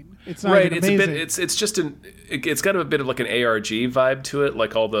fine. It's not Right, even it's amazing. a bit. It's just it's got a bit of like an ARG vibe to it,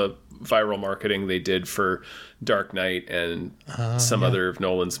 like all the viral marketing they did for Dark Knight and some other of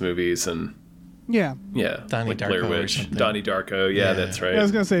Nolan's movies, and yeah. Donnie like Darko Blair or Witch, something. Donnie Darko. Yeah, that's right. I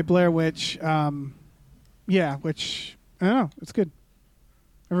was gonna say Blair Witch. Which I don't know. It's good.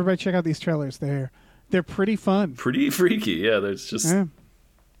 Everybody check out these trailers. They're pretty fun. Pretty freaky. Yeah, there's just Yeah.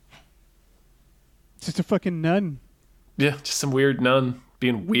 Just a fucking nun. just some weird nun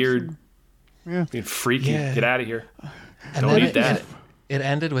being weird, Yeah. being freaky. Yeah. Get out of here. And Don't then need that. It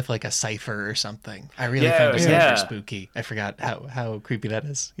ended with like a cipher or something. I really Yeah, found the yeah. cipher spooky. I forgot how creepy that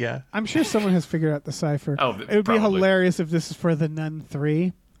is. Yeah. I'm sure someone has figured out the cipher. Oh, it would be probably. hilarious if this is for the Nun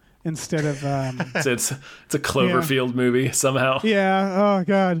 3 instead of. It's a Cloverfield movie somehow. Yeah. Oh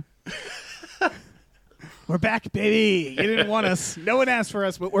God. We're back, baby. You didn't want us. No one asked for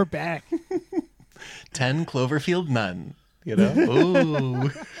us, but we're back. 10 Cloverfield Nun. You know?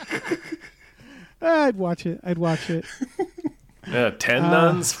 Ooh. I'd watch it. Yeah, 10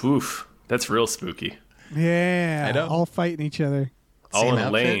 nuns. Oof, that's real spooky. Yeah. I know. All fighting each other. All Same in a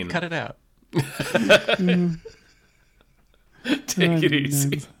outfit, lane. Cut it out. Take it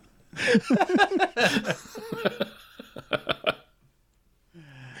easy.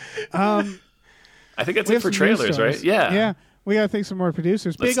 I think that's We it have for some news trailers, stories. right? Yeah. Yeah. We got to thank some more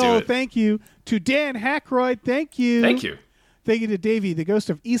producers. Let's Big do old it. thank you to Dan Hackroyd. Thank you. Thank you. Thank you to Davey, the ghost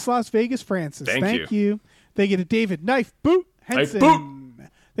of East Las Vegas, Francis. Thank you. Thank you to David Knife Boot Henson. Boot.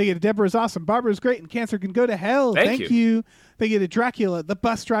 Thank you to Deborah's awesome. Barbara's great and cancer can go to hell. Thank you. Thank you to Dracula, the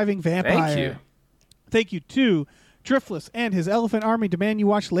bus driving vampire. Thank you. Thank you to Driftless and his elephant army demand you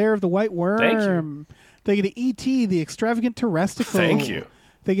watch Lair of the White Worm. Thank you. Thank you to E.T., the extravagant terrestrial. Thank you.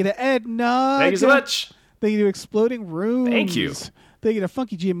 Thank you to Ed Nugg. Thank you so much. Thank you to Exploding Rooms. Thank you. Thank you to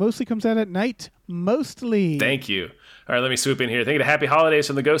Funky G. Mostly comes out at night. Mostly. Thank you. All right, let me swoop in here. Thank you to Happy Holidays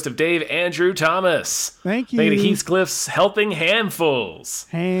from the ghost of Dave Andrew Thomas. Thank you. Thank you to Heathcliff's Helping Handfuls.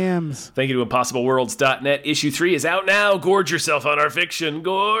 Hams. Thank you to ImpossibleWorlds.net. Issue 3 is out now. Gorge yourself on our fiction.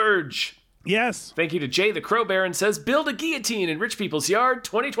 Gorge. Yes. Thank you to Jay the Crow Baron says, build a guillotine in Rich People's Yard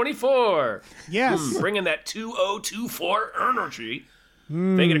 2024. Yes. Bringing that 2024 energy.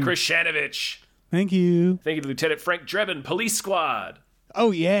 Thank you to Chris Shanovich. Thank you. Thank you to Lieutenant Frank Drebin, Police Squad.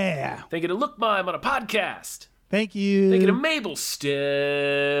 Oh, yeah. Thank you to Look Mime on a podcast. Thank you. Thank you to Mabel.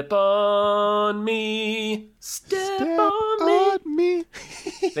 Step on me. Step on me.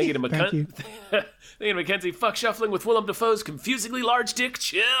 Thank you to Thank you. Thank you to Mackenzie. Fuck shuffling with Willem Dafoe's confusingly large dick.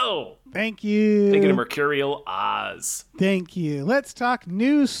 Chill. Thank you. Thank you to Mercurial Oz. Thank you. Let's talk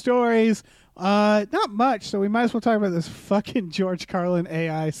news stories. Not much, so we might as well talk about this fucking George Carlin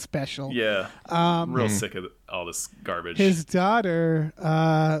AI special. Yeah. I'm real sick of all this garbage. His daughter,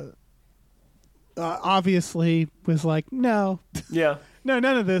 obviously was like, no, Yeah. no,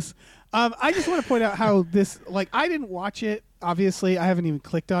 none of this. I just want to point out how this, like, I didn't watch it. Obviously, I haven't even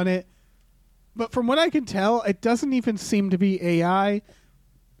clicked on it. But from what I can tell, it doesn't even seem to be AI.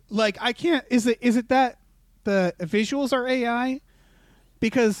 Like, I can't. Is it that the visuals are AI?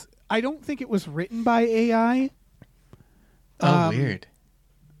 Because I don't think it was written by AI. Oh, weird.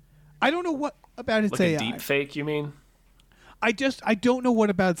 I don't know what about its Like AI. a deep fake, you mean? I don't know what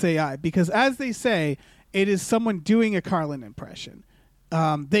about its AI, because as they say, it is someone doing a Carlin impression.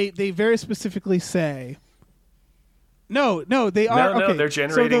 They very specifically say. No, they are. No, okay. they're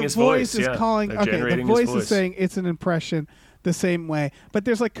generating his voice. So the voice is calling. The voice is saying it's an impression the same way. But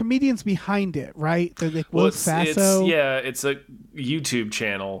there's like comedians behind it, right? They're like Will Sasso. It's a YouTube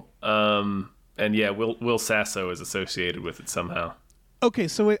channel. And yeah, Will Sasso is associated with it somehow. Okay,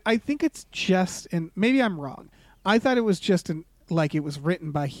 so I think it's just, and maybe I'm wrong. I thought it was just it was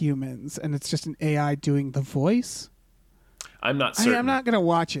written by humans, and it's just an AI doing the voice. I'm not certain. I'm not gonna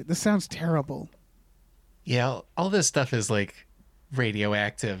watch it. This sounds terrible. Yeah, all this stuff is like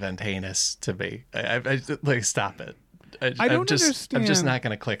radioactive and heinous to me. I like stop it. I don't understand. I'm just not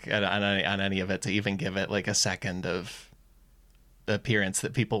going to click on any of it to even give it like a second of appearance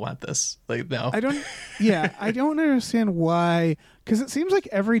that people want this. Like no, I don't. Yeah, I don't understand why. Because it seems like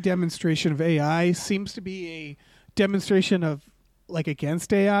every demonstration of AI seems to be a demonstration of like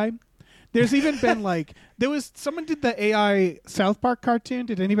against AI. There's even been like someone did the AI South Park cartoon.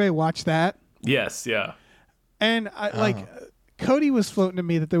 Did anybody watch that? Yes. Yeah. And Cody was floating to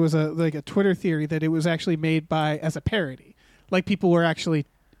me that there was a Twitter theory that it was actually made as a parody. Like people were actually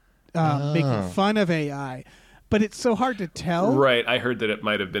making fun of AI. But it's so hard to tell. Right. I heard that it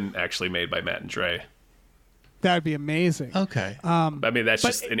might have been actually made by Matt and Dre. That would be amazing. Okay. I mean, that's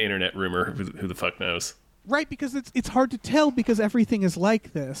just an internet rumor. Who the fuck knows? Right, because it's hard to tell because everything is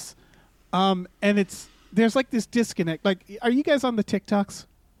like this. And there's like this disconnect. Like, are you guys on the TikToks?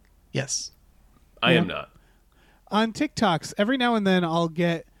 Yes. I am not. On TikToks, every now and then I'll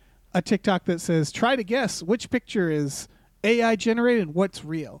get a TikTok that says, try to guess which picture is AI generated and what's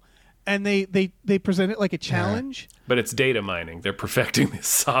real. And they present it like a challenge. But it's data mining. They're perfecting this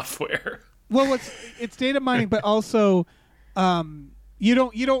software. Well, it's data mining, but also you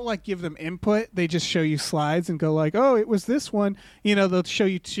don't like give them input. They just show you slides and go like, oh, it was this one. You know, they'll show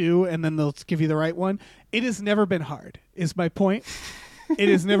you two and then they'll give you the right one. It has never been hard, is my point. It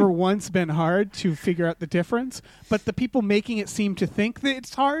has never once been hard to figure out the difference, but the people making it seem to think that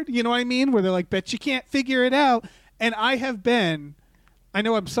it's hard. You know what I mean? Where they're like, bet you can't figure it out. And I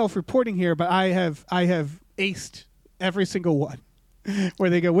know I'm self-reporting here, but I have aced every single one. Where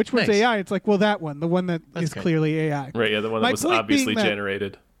they go, which one's Nice. AI? It's like, well, that one, the one that's is good. clearly AI. Right, yeah, the one that was obviously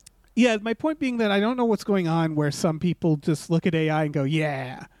generated. Yeah, my point being that I don't know what's going on where some people just look at AI and go,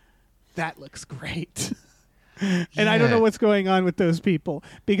 yeah, that looks great. And I don't know what's going on with those people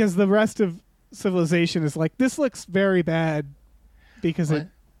because the rest of civilization is like, this looks very bad because it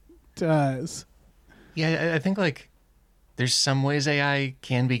does. Yeah, I think like there's some ways AI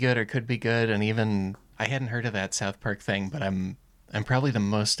can be good or could be good, and even I hadn't heard of that South Park thing, but I'm probably the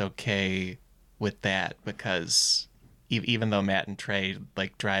most okay with that because even though Matt and Trey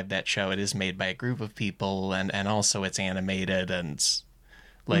like drive that show, it is made by a group of people, and also it's animated and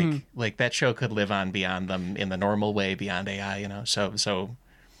like that show could live on beyond them in the normal way beyond AI, you know. So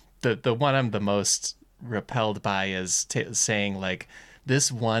the one I'm the most repelled by is saying like this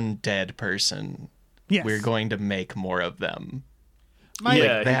one dead person. Yes. We're going to make more of them. He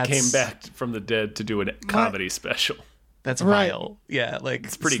came back from the dead to do a comedy special. That's vile. Yeah, like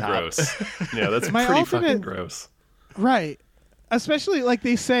it's pretty gross. Yeah, that's My pretty fucking gross. Right. Especially like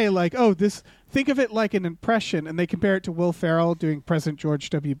they say like, oh, think of it like an impression, and they compare it to Will Ferrell doing President George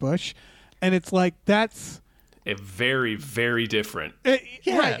W. Bush, and it's like that's very, very different. Right.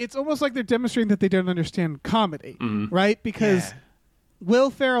 It's almost like they're demonstrating that they don't understand comedy, right? Because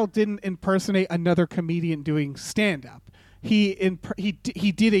Will Ferrell didn't impersonate another comedian doing stand-up. He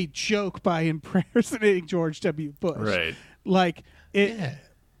did a joke by impersonating George W. Bush. Right. Like it. Yeah.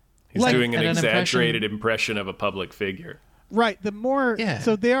 He's doing an exaggerated impression of a public figure. Right. The more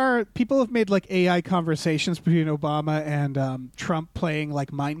so people have made like AI conversations between Obama and Trump playing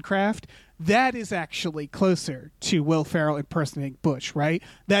like Minecraft. That is actually closer to Will Ferrell impersonating Bush, right?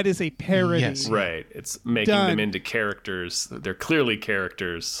 That is a parody. Yes. Right. It's making them into characters. They're clearly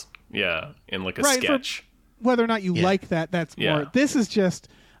characters. Yeah. In like a sketch. Whether or not you like that's more. Yeah. This is just.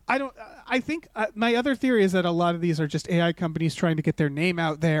 I think my other theory is that a lot of these are just AI companies trying to get their name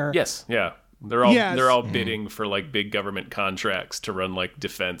out there. Yes. Yeah. They're all bidding for like big government contracts to run like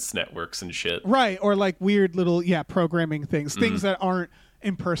defense networks and shit. Right, or like weird little programming things that aren't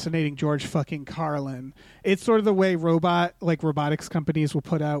impersonating George fucking Carlin. It's sort of the way robotics companies will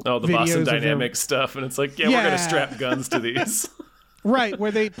put out the videos Boston Dynamics stuff, and it's like, we're gonna strap guns to these. Right,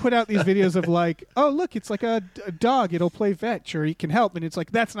 where they put out these videos of like, oh look, it's like a dog, it'll play fetch or he can help, and it's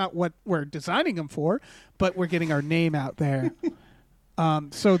like that's not what we're designing them for, but we're getting our name out there.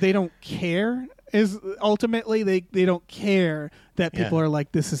 So they don't care. Is ultimately they don't care that people are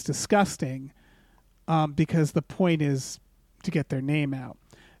like, this is disgusting, because the point is to get their name out.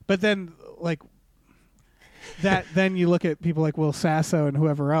 But then like that then you look at people like Will Sasso and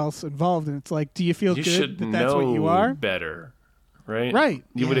whoever else involved, and it's like, do you feel good that that's what you are? Better, right? Right.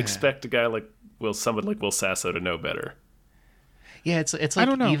 You would expect a guy like someone like Will Sasso to know better. Yeah, it's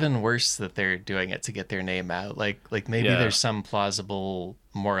like even worse that they're doing it to get their name out. Like maybe there's some plausible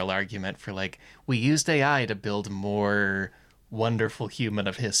moral argument for like, we used AI to build more wonderful human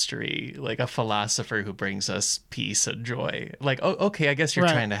of history, like a philosopher who brings us peace and joy. Like, oh, okay, I guess you're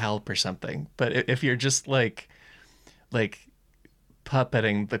trying to help or something. But if you're just like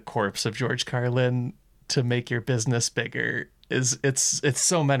puppeting the corpse of George Carlin to make your business bigger, it's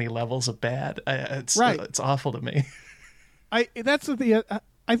so many levels of bad. It's awful to me. I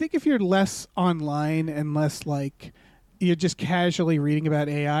think if you're less online and less like you're just casually reading about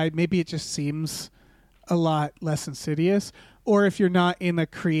AI, maybe it just seems a lot less insidious. Or if you're not in a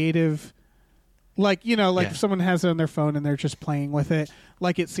creative, if someone has it on their phone and they're just playing with it,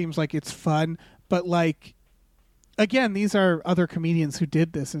 like it seems like it's fun. But like, again, these are other comedians who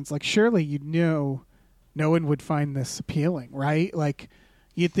did this, and it's like, surely no one would find this appealing, right? Like,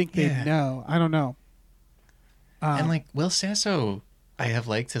 you'd think they'd know. I don't know. And like Will Sasso, I have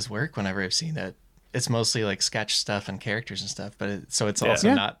liked his work whenever I've seen it. It's mostly like sketch stuff and characters and stuff, but it's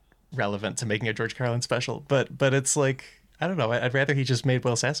also not relevant to making a George Carlin special. But it's like, I don't know. I'd rather he just made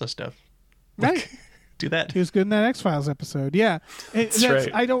Will Sasso stuff. Right. Do that. He was good in that X-Files episode. Yeah. That's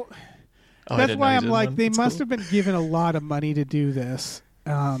right. That's why I'm like, they must have been given a lot of money to do this.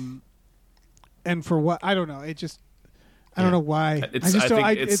 And for what? I don't know. It just, I don't know why. I think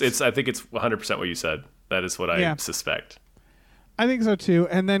it's 100% what you said. That is what I suspect. I think so too.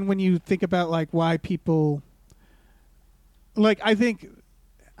 And then when you think about like why people, like, I think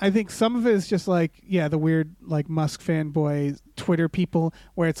some of it is just like, the weird like Musk fanboy Twitter people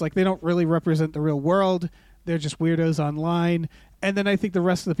where it's like they don't really represent the real world. They're just weirdos online. And then I think the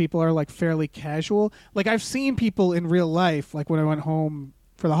rest of the people are like fairly casual. Like I've seen people in real life, like when I went home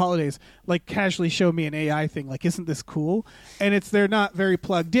for the holidays, like casually show me an AI thing. Like, isn't this cool? And they're not very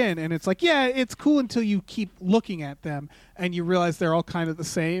plugged in. And it's like, yeah, it's cool until you keep looking at them and you realize they're all kind of the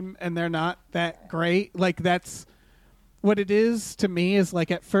same and they're not that great. Like that's what it is to me, is like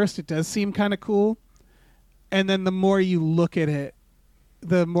at first it does seem kind of cool. And then the more you look at it,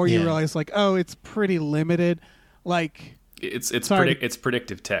 the more you realize like, oh, it's pretty limited. Like it's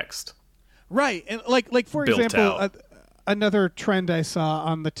predictive text. Right. And like for Built example, another trend I saw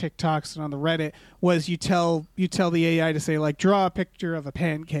on the TikToks and on the Reddit was you tell the AI to say like, draw a picture of a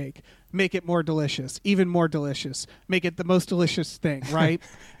pancake, make it more delicious, even more delicious, make it the most delicious thing, right?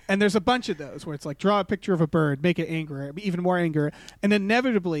 And there's a bunch of those where it's like, draw a picture of a bird, make it angrier, even more angrier. And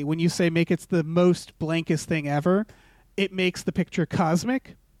inevitably, when you say make it the most blankest thing ever, it makes the picture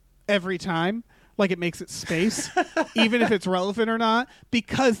cosmic every time. Like it makes it space, even if it's relevant or not,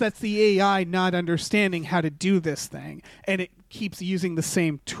 because that's the AI not understanding how to do this thing. And it keeps using the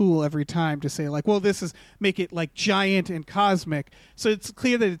same tool every time to say like, well, make it like giant and cosmic. So it's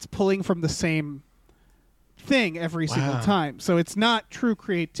clear that it's pulling from the same thing every single time. So it's not true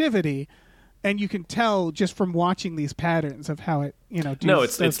creativity. And you can tell just from watching these patterns of how it,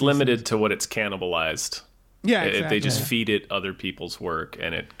 it's limited to what it's cannibalized. Yeah, exactly. They just feed it other people's work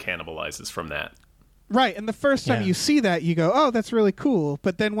and it cannibalizes from that. Right, and the first time you see that, you go, oh, that's really cool.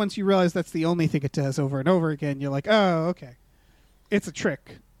 But then once you realize that's the only thing it does over and over again, you're like, oh, okay. It's a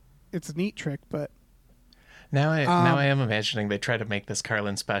trick. It's a neat trick, but... Now I am imagining they try to make this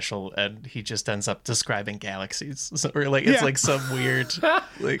Carlin special, and he just ends up describing galaxies. So, or like it's like some weird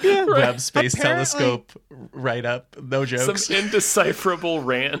Webb space telescope write-up. No jokes. Some indecipherable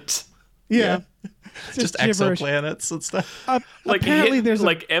rant. Yeah. Just exoplanets and stuff. Apparently there's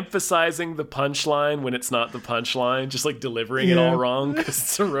emphasizing the punchline when it's not the punchline, just like delivering it all wrong because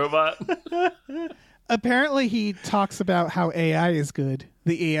it's a robot. Apparently he talks about how AI is good,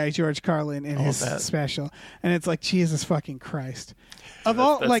 the AI George Carlin in his special, and it's like, Jesus fucking Christ. That's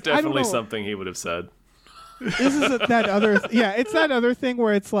definitely I don't know, something he would have said. This is that other it's that other thing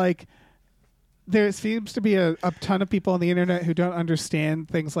where it's like there seems to be a ton of people on the internet who don't understand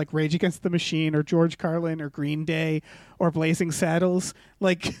things like Rage Against the Machine or George Carlin or Green Day or Blazing Saddles.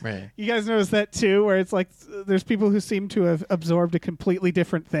 Like, you guys notice that too, where it's like there's people who seem to have absorbed a completely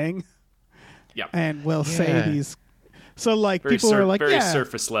different thing. Yeah. And will say these. So like very people are like, very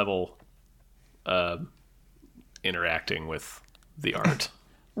surface level interacting with the art.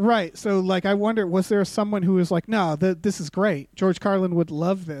 Right. So like I wonder, was there someone who was like, no, this is great. George Carlin would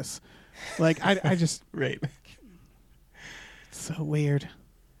love this. Like I just right. It's so weird.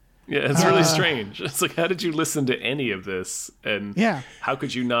 Yeah, it's really strange. It's like, how did you listen to any of this? And how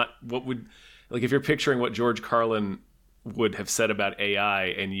could you not? What would, like, if you're picturing what George Carlin would have said about AI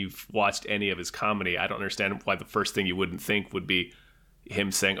and you've watched any of his comedy, I don't understand why the first thing you wouldn't think would be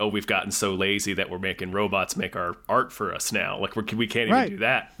him saying, "Oh, we've gotten so lazy that we're making robots make our art for us now. Like we can't even do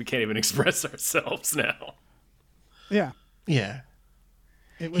that. We can't even express ourselves now." Yeah. Yeah.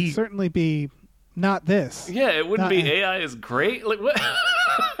 It would certainly be not this. Yeah, it wouldn't be AI is great. Like what?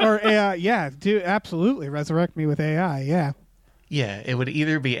 Or AI, yeah, do absolutely resurrect me with AI, yeah. Yeah, it would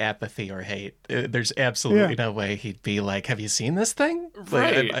either be apathy or hate. There's absolutely no way he'd be like, "Have you seen this thing?"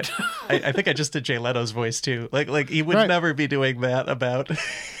 Right. Like, I think I just did Jay Leto's voice too. Like he would never be doing that about.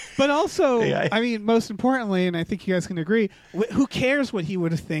 But also, AI. I mean, most importantly, and I think you guys can agree, who cares what he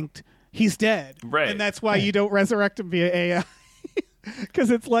would have thinked? He's dead, right? And that's why you don't resurrect him via AI,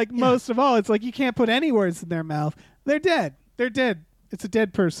 because it's like most of all, it's like you can't put any words in their mouth. They're dead. They're dead. It's a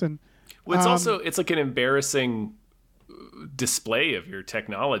dead person. Well, it's also it's like an embarrassing display of your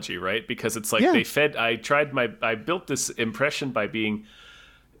technology, right? Because it's like I built this impression by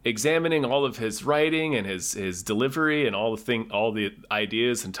examining all of his writing and his delivery and all the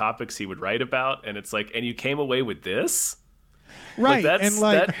ideas and topics he would write about, and it's like, and you came away with this, right?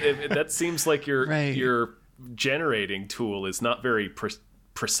 Like and that seems like your generating tool is not very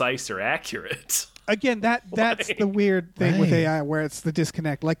precise or accurate. Again, that's the weird thing with AI, where it's the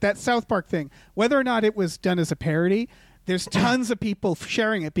disconnect. Like that South Park thing, whether or not it was done as a parody, there's tons of people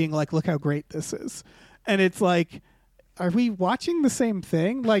sharing it being like, "Look how great this is." And it's like, are we watching the same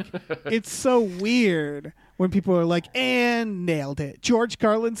thing? Like, it's so weird when people are like, "And nailed it. George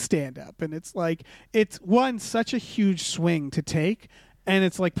Carlin stand-up." And it's like, it's such a huge swing to take. And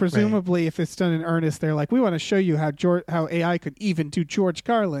it's like, presumably, if it's done in earnest, they're like, "We want to show you how AI could even do George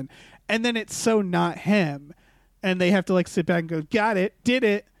Carlin." And then it's so not him. And they have to like sit back and go, "Got it, did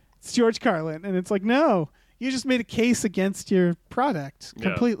it. It's George Carlin." And it's like, no, you just made a case against your product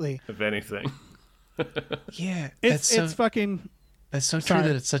completely. If anything. Yeah. It's fucking... That's so true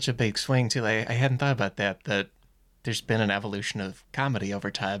that it's such a big swing too. I hadn't thought about that there's been an evolution of comedy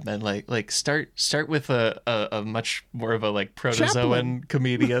over time, and like start with a much more of a like protozoan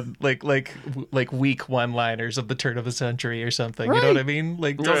comedian, like weak one-liners of the turn of the century or something. Right. You know what I mean?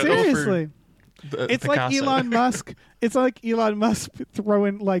 Like seriously. It's Picasso. like Elon Musk. It's like Elon Musk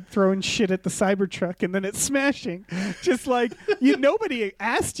throwing shit at the Cybertruck and then it's smashing. Just like nobody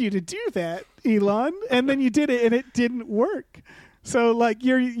asked you to do that, Elon, and then you did it and it didn't work. So like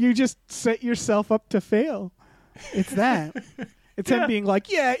you just set yourself up to fail. It's that. It's him being like,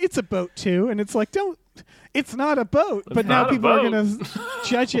 "Yeah, it's a boat too," and it's like, it's not a boat. But now people are gonna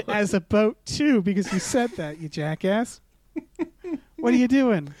judge it as a boat too because you said that, you jackass. What are you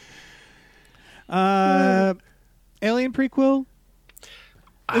doing? Alien prequel.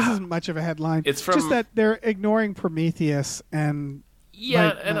 This isn't much of a headline. It's from, just that they're ignoring Prometheus and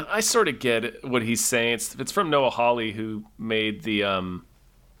I sort of get what he's saying. It's from Noah Hawley, who made the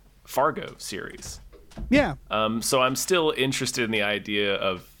Fargo series. Yeah. So I'm still interested in the idea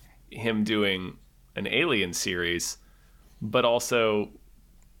of him doing an Alien series, but also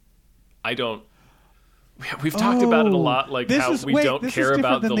we've talked about it a lot, like how we don't care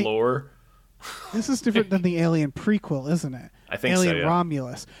about the lore. This is different than the Alien prequel, isn't it? I think Alien so, yeah.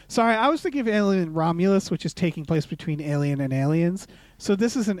 Romulus. Sorry, I was thinking of Alien Romulus, which is taking place between Alien and Aliens. So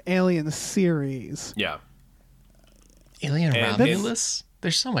this is an Alien series. Yeah. Alien Romulus?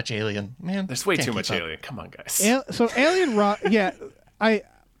 There's so much Alien, man. There's way too much Alien. Come on, guys. So Alien I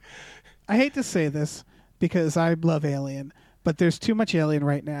hate to say this because I love Alien, but there's too much Alien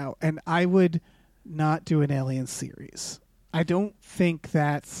right now, and I would not do an Alien series. I don't think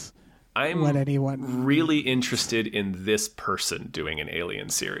that's what anyone... really interested in this person doing an Alien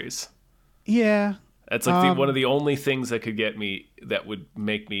series. Yeah. That's like one of the only things that would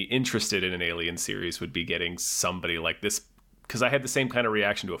make me interested in an Alien series would be getting somebody like this. Because I had the same kind of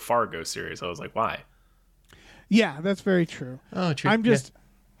reaction to a Fargo series. I was like, why? Yeah, that's very true. Oh, true. I'm just...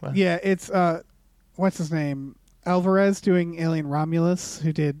 Yeah, it's... what's his name? Alvarez doing Alien Romulus,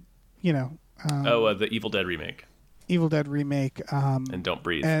 who did, the Evil Dead remake. Evil Dead remake. And Don't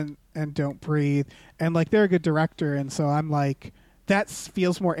Breathe. And Don't Breathe. And, like, they're a good director, and so I'm like... That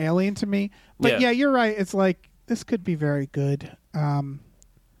feels more Alien to me. But, yeah, you're right. It's like, this could be very good.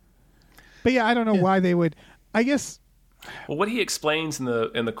 But, yeah, I don't know why they would... I guess... Well, what he explains in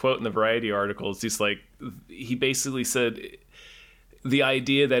the quote in the Variety article is just like, he basically said the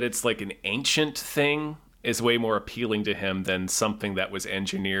idea that it's like an ancient thing is way more appealing to him than something that was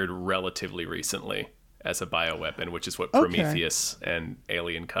engineered relatively recently as a bioweapon, which is what Prometheus and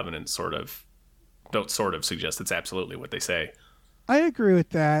Alien Covenant don't suggest. It's absolutely what they say. I agree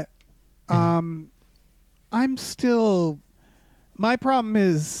with that. I'm still... My problem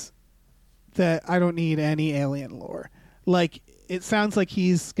is that I don't need any Alien lore. like it sounds like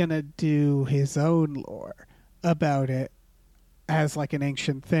he's gonna do his own lore about it as like an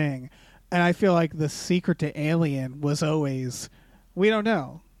ancient thing. And I feel like the secret to Alien was always, we don't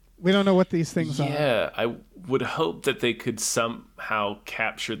know. We don't know what these things are. Yeah, I would hope that they could somehow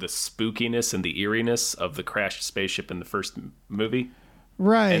capture the spookiness and the eeriness of the crashed spaceship in the first movie.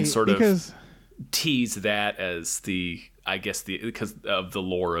 Right. And sort of tease that as because of the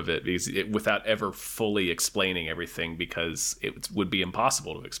lore of it, without ever fully explaining everything, because it would be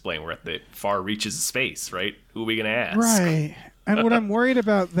impossible to explain. We're at the far reaches of space, right? Who are we going to ask? Right. And what I'm worried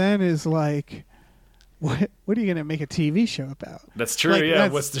about then is like, what are you going to make a TV show about? That's true, yeah.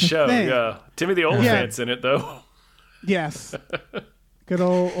 What's the show? Thing. Yeah. Timothy Oliphant's in it, though. Yes. Good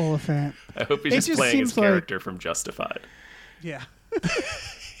old Oliphant. I hope he's just playing his character from Justified. Yeah.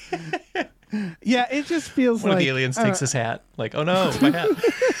 Yeah, it just feels One like... of the aliens takes his hat. Like, oh no, my hat.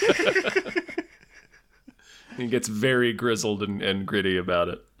 He gets very grizzled and gritty about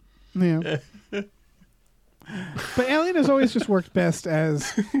it. Yeah. But Alien has always just worked best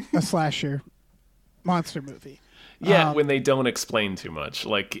as a slasher monster movie. Yeah, when they don't explain too much.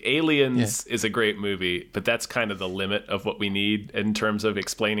 Like, Aliens is a great movie, but that's kind of the limit of what we need in terms of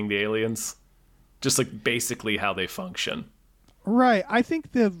explaining the aliens. Just, like, basically how they function. Right. I think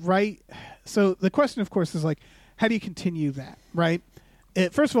so the question, of course, is, like, how do you continue that, right?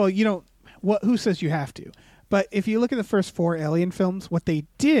 First of all, who says you have to? But if you look at the first 4 Alien films, what they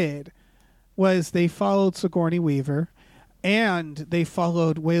did was they followed Sigourney Weaver, and they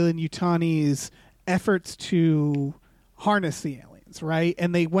followed Weyland-Yutani's efforts to harness the aliens, right?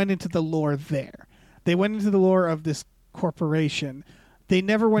 And they went into the lore there. They went into the lore of this corporation. They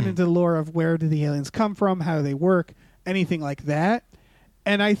never went into the lore of where do the aliens come from, how do they work, anything like that.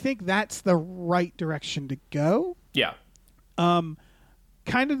 And I think that's the right direction to go. Yeah.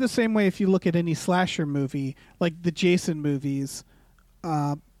 Kind of the same way if you look at any slasher movie, like the Jason movies,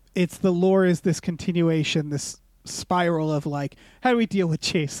 it's the lore is this continuation, this spiral of like, how do we deal with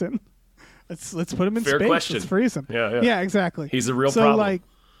Jason? Let's put him in Fair space. question. Let's freeze him. Yeah, exactly. He's a real problem.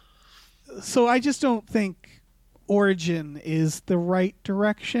 So I just don't think Origin is the right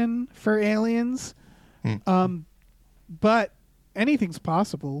direction for aliens. But anything's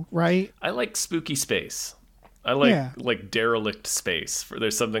possible, right? I like spooky space. I like derelict space.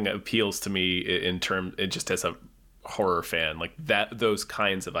 There's something that appeals to me just as a horror fan, like those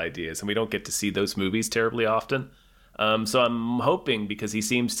kinds of ideas, and we don't get to see those movies terribly often. So I'm hoping, because he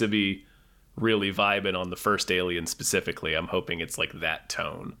seems to be really vibing on the first Alien specifically, I'm hoping it's like that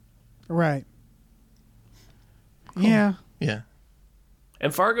tone. Right. Cool. Yeah. Yeah.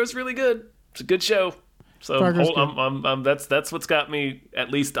 And Fargo's really good. It's a good show. So that's what's got me. At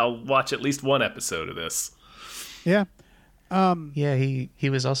least I'll watch at least one episode of this. Yeah. Yeah, he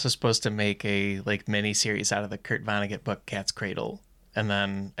was also supposed to make a like mini series out of the Kurt Vonnegut book Cat's Cradle, and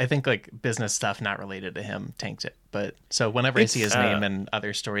then I think like business stuff not related to him tanked it. But so whenever I see his name in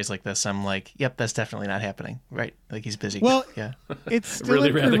other stories like this, I'm like, yep, that's definitely not happening. Right? Like he's busy. Well, yeah, it's still really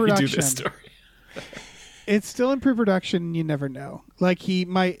in rather pre-production. do this story. It's still in pre-production. You never know. Like it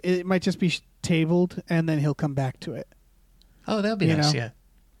might just be tabled, and then he'll come back to it. Oh, that'd be nice. Yeah.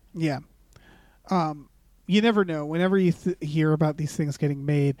 Yeah. You never know. Whenever you hear about these things getting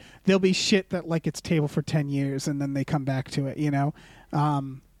made, there'll be shit that like it's tabled for 10 years and then they come back to it,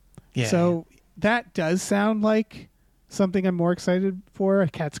 So that does sound like something I'm more excited for, a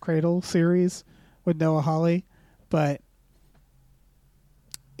Cat's Cradle series with Noah Hawley. But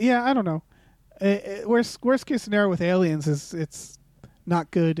yeah, I don't know. Worst case scenario with Aliens is it's not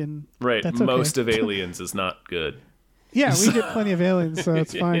good, and right. That's okay. Most of Aliens is not good. Yeah, we get plenty of aliens, so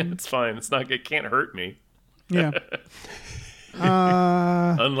it's fine. Yeah, it's fine. It can't hurt me. Yeah.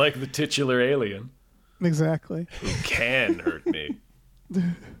 Unlike the titular alien. Exactly. Who can hurt me.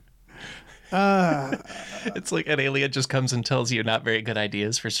 It's like an alien just comes and tells you not very good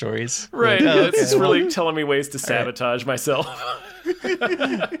ideas for stories. Right. Like, It's just really telling me ways to sabotage myself.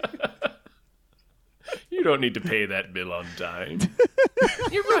 You don't need to pay that bill on time.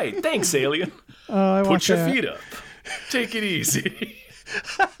 You're right. Thanks, alien. Put your feet up. Take it easy.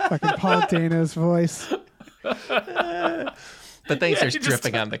 Fucking Paul Dano's voice. But then he starts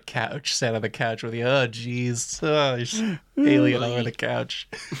dripping on the couch, sat on the couch with you. Oh, jeez. Oh, there's alien all over the couch.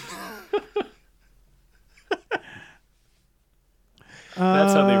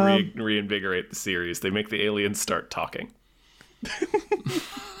 That's how they reinvigorate the series. They make the aliens start talking.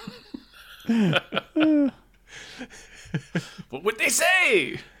 What would they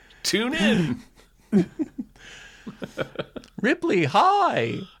say? Tune in. Ripley,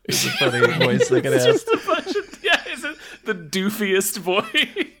 hi. It's a funny voice they could have. Just a bunch of, is it the doofiest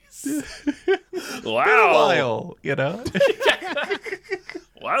voice? Wow. Been a while, you know?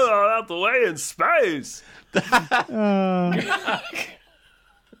 Why am I out the way in space?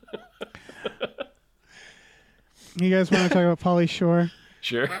 You guys want to talk about Pauly Shore?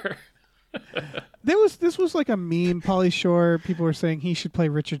 Sure. This was like a meme. Pauly Shore, people were saying he should play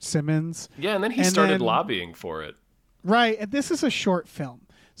Richard Simmons. Yeah, and then he started lobbying for it. Right, and this is a short film.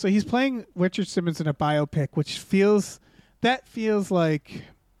 So he's playing Richard Simmons in a biopic, which feels like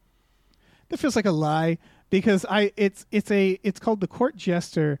a lie, because it's called The Court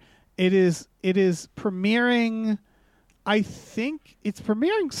Jester. It is premiering, I think it's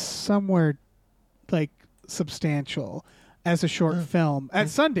premiering somewhere like substantial as a short film at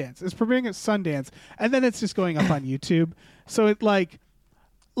Sundance. It's premiering at Sundance, and then it's just going up on YouTube. So it like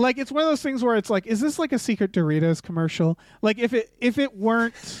it's one of those things where it's like, is this like a secret Doritos commercial? Like if it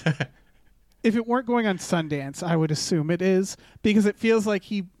weren't if it weren't going on Sundance, I would assume it is, because it feels like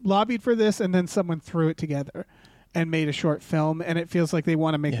he lobbied for this and then someone threw it together and made a short film, and it feels like they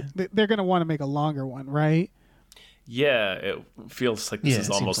want to make they're going to want to make a longer one, right? Yeah, it feels like this is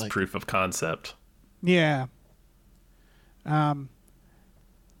almost like proof of concept. Yeah. I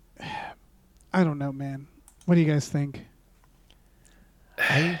don't know, man. What do you guys think?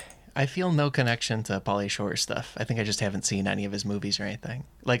 I feel no connection to Pauly Shore stuff. I think I just haven't seen any of his movies or anything.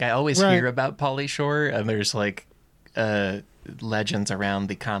 Like, I always hear about Pauly Shore, and there's like legends around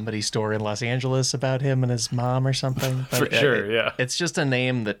the Comedy Store in Los Angeles about him and his mom or something. But For sure, yeah. It's just a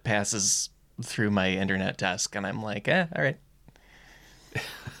name that passes through my internet desk, and I'm like, all right.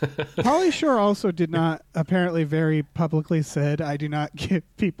 Pauly Shore also did not, apparently very publicly said, I didn't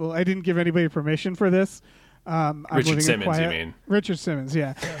give anybody permission for this. I'm Richard Simmons, you mean? Richard Simmons,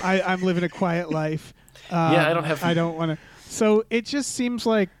 yeah. I'm living a quiet life. I don't want to. So it just seems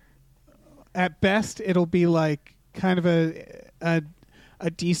like, at best, it'll be like kind of a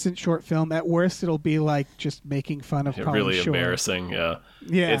decent short film. At worst, it'll be like just making fun of Pauly Shore. Really embarrassing, yeah.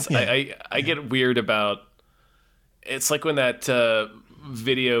 Yeah. I get weird about. It's like when that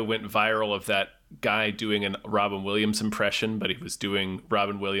video went viral of that guy doing a Robin Williams impression, but he was doing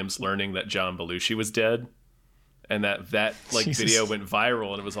Robin Williams learning that John Belushi was dead. And that like Jesus. Video went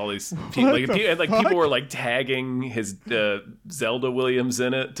viral, and it was all these people, people were like tagging his Zelda Williams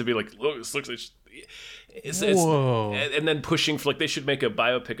in it to be like, look, this looks like and then pushing for like they should make a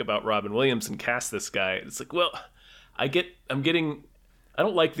biopic about Robin Williams and cast this guy. It's like, well, I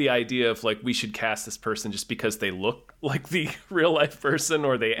don't like the idea of like we should cast this person just because they look like the real life person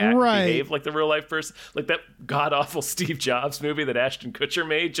or they behave like the real life person. Like that god awful Steve Jobs movie that Ashton Kutcher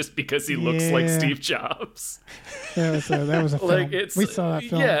made just because he looks like Steve Jobs. That was a film. Like we saw that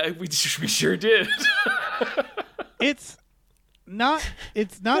film. Yeah, we sure did. It's not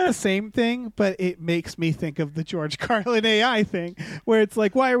the same thing, but it makes me think of the George Carlin AI thing, where it's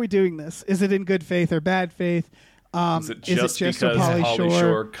like, why are we doing this? Is it in good faith or bad faith? Is it just because Pauly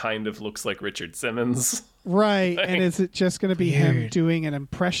Shore kind of looks like Richard Simmons? Right, and is it just going to be him doing an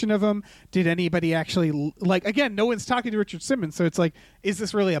impression of him? Did anybody actually, like, again, no one's talking to Richard Simmons, so it's like, is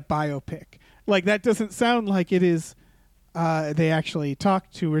this really a biopic? Like, that doesn't sound like it is. They actually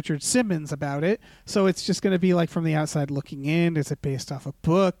talked to Richard Simmons about it, so it's just going to be like from the outside looking in. Is it based off a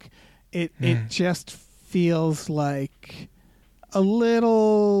book? It just feels like a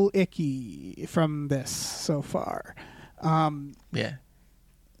little icky from this so far.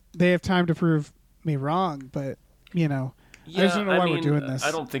 They have time to prove me wrong, but I just don't know why we're doing this. I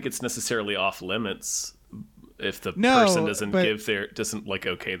don't think it's necessarily off limits if the person doesn't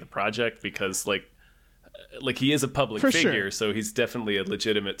okay the project, because like he is a public figure, so he's definitely a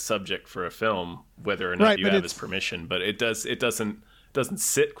legitimate subject for a film, whether or not you have his permission. But it doesn't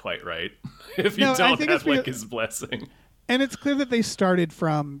sit quite right if you don't have like his blessing. And it's clear that they started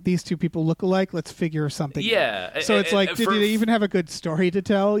from these two people look alike. Let's figure something out. So it's like, did they even have a good story to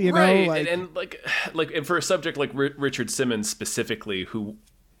tell? Right. And for a subject like Richard Simmons specifically, who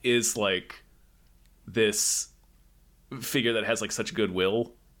is like this figure that has like such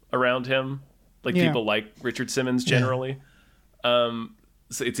goodwill around him, like people like Richard Simmons generally. So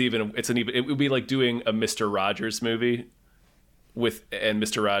it would be like doing a Mr. Rogers movie. And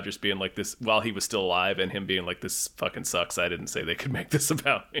Mr. Rogers being like this while he was still alive, and him being like, this fucking sucks, I didn't say they could make this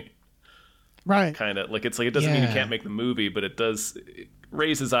about me. Right. Kind of like, it's like, it doesn't mean you can't make the movie, but it does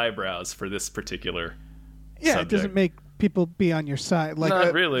raise his eyebrows for this particular subject. It doesn't make people be on your side. Like,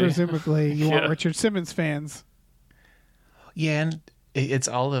 not really. Presumably you want Richard Simmons fans. Yeah, and it's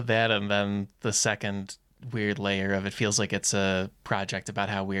all of that, and then the second weird layer of it feels like it's a project about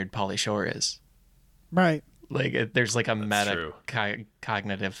how weird Pauly Shore is. Right. Like there's like a meta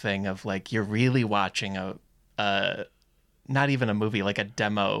cognitive thing of like, you're really watching a not even a movie, like a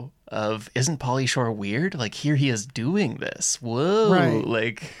demo of, isn't Pauly Shore weird? Like, here he is doing this. Whoa. Right.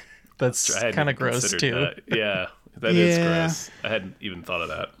 Like, that's kind of gross, too. That. Yeah, that is gross. I hadn't even thought of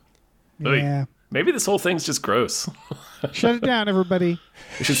that. Yeah. Maybe this whole thing's just gross. Shut it down, everybody.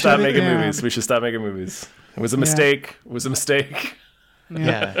 We should stop making movies. We should stop making movies. It was a mistake. It was a mistake.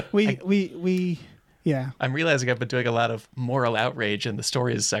 Yeah. We I'm realizing I've been doing a lot of moral outrage in the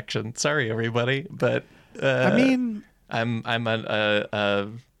stories section. Sorry, everybody, but I mean, I'm a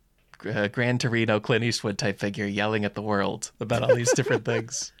Gran Torino Clint Eastwood type figure yelling at the world about all these different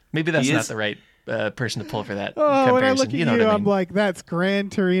things. Maybe that's not the right person to pull for that comparison. When I look at you, what I mean? I'm like, that's Gran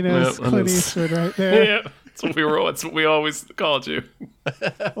Torino's Clint Eastwood right there. Yeah, that's what we always called you.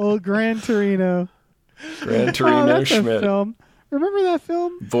 Old Gran Torino. Gran Torino that's Schmidt. A film. Remember that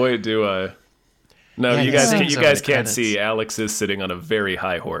film? Boy, do I. No, Yeah, you guys can't credits. see. Alex is sitting on a very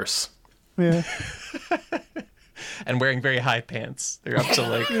high horse. Yeah. And wearing very high pants. They're up to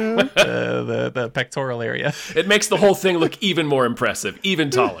like the pectoral area. It makes the whole thing look even more impressive,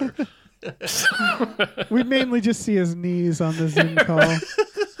 even taller. We mainly just see his knees on the Zoom call.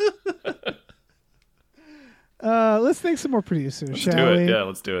 Let's thank some more producers, shall we? Yeah,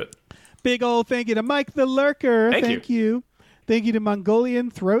 let's do it. Big old thank you to Mike the Lurker. Thank you. Thank you to Mongolian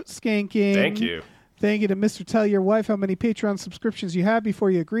Throat Skanking. Thank you. Thank you to Mr. Tell Your Wife how many Patreon subscriptions you have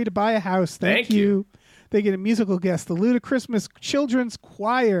before you agree to buy a house. Thank you. Thank you to musical guest, the Ludicrousmas Children's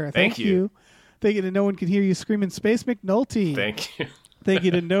Choir. Thank you. Thank you to No One Can Hear You Screaming Space McNulty. Thank you. Thank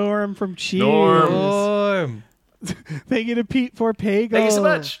you to Norm from Cheers. Norm. Thank you to Pete for Pago. Thank you so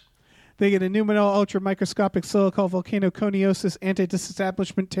much. They get a Numenal Ultra Microscopic Silical Volcano Coniosis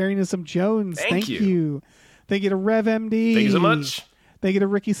Anti-Disestablishmentarianism Jones. Thank you. Thank you to Rev MD. Thank you so much. Thank you to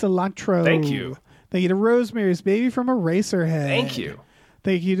Ricky Cilantro. Thank you. Thank you to Rosemary's Baby from Eraserhead. Thank you.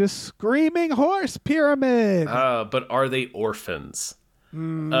 Thank you to Screaming Horse Pyramid. But are they orphans?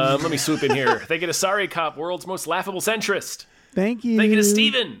 Let me swoop in here. Thank you to Sorry Cop, world's most laughable centrist. Thank you. Thank you to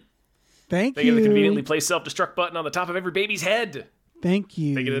Steven. Thank you you. to the conveniently placed self-destruct button on the top of every baby's head. Thank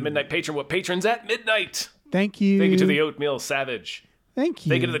you. Thank you to the Midnight Patron, what patrons at midnight. Thank you. Thank you to the Oatmeal Savage. Thank you.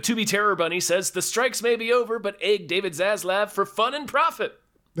 Thank you to the To Be Terror Bunny, says, the strikes may be over, but egg David Zaslav for fun and profit.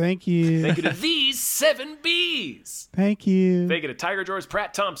 Thank you. Thank you to these 7 Bs. Thank you. Thank you to Tiger George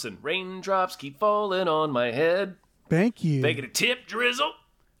Pratt Thompson. Raindrops keep falling on my head. Thank you. Thank you to Tip Drizzle.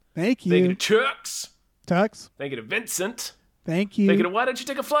 Thank you. Thank you to Chucks. Tux. Thank you to Vincent. Thank you. Thank you to Why Don't You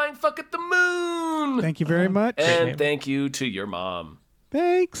Take a Flying Fuck at the Moon? Thank you very much. And thank you to your mom.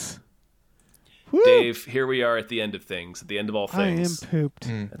 Thanks. Woo. Dave, here we are at the end of things, at the end of all things. I am pooped.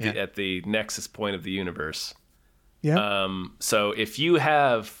 At the nexus point of the universe. Yeah. So if you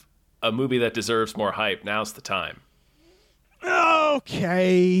have a movie that deserves more hype, now's the time.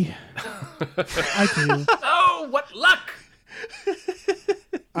 Okay. I do. Oh, what luck!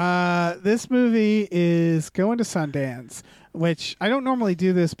 This movie is going to Sundance, which I don't normally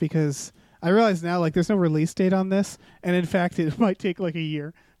do this because I realize now, like, there's no release date on this, and in fact, it might take like a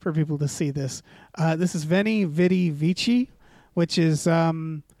year for people to see this. This is Veni Vidi Vici, which is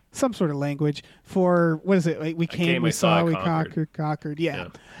some sort of language for, what is it? Like, we came, we saw, we conquered. Yeah.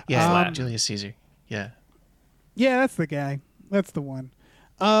 Julius Caesar. Yeah. Yeah, that's the guy. That's the one.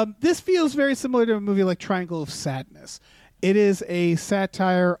 This feels very similar to a movie like Triangle of Sadness. It is a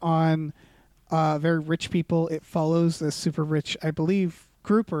satire on very rich people. It follows a super rich, I believe,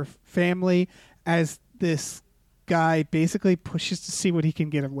 group or family as this guy basically pushes to see what he can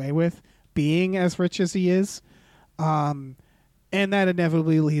get away with being as rich as he is. And that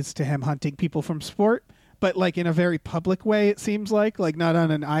inevitably leads to him hunting people from sport, but like in a very public way, it seems like not on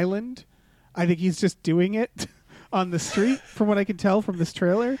an island. I think he's just doing it on the street from what I can tell from this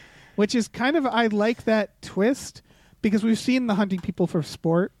trailer, which is kind of, I like that twist because we've seen the hunting people for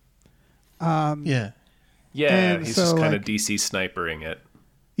sport. Yeah, he's just kind of DC snipering it.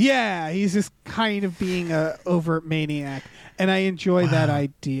 Yeah, he's just kind of being a overt maniac. And I enjoy that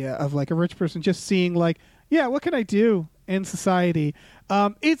idea of like a rich person just seeing like, yeah, what can I do in society?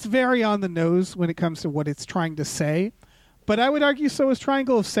 It's very on the nose when it comes to what it's trying to say. But I would argue so is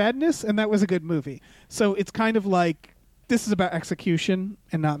Triangle of Sadness, and that was a good movie. So it's kind of like, this is about execution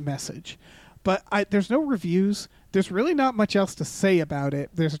and not message. But there's no reviews. There's really not much else to say about it.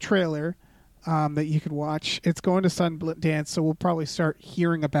 There's a trailer that you can watch. It's going to Sundance, so we'll probably start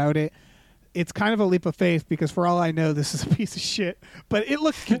hearing about it. It's kind of a leap of faith because for all I know, this is a piece of shit. But it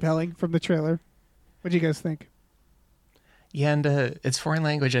looked compelling from the trailer. What do you guys think? Yeah, and it's foreign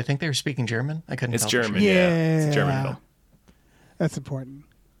language. I think they were speaking German. I couldn't tell. It's German, yeah. It's a German film. That's important.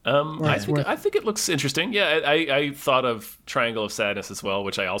 I think it looks interesting. Yeah, I thought of Triangle of Sadness as well,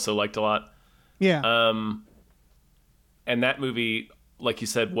 which I also liked a lot. Yeah. And that movie, like you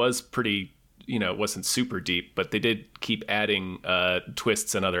said, was pretty, it wasn't super deep, but they did keep adding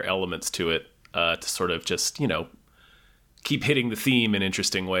twists and other elements to it to sort of just, keep hitting the theme in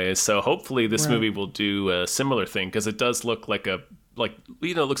interesting ways. So hopefully this movie will do a similar thing, because it does look like it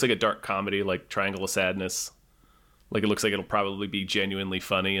looks like a dark comedy, like Triangle of Sadness. Like, it looks like it'll probably be genuinely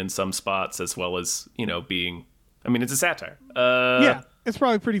funny in some spots, as well as, being, it's a satire. Yeah, it's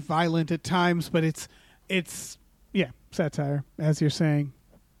probably pretty violent at times, but it's satire, as you're saying.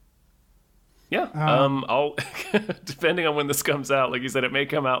 Yeah. I'll depending on when this comes out, like you said, it may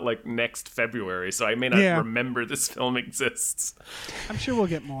come out like next February, so I may not remember this film exists. I'm sure we'll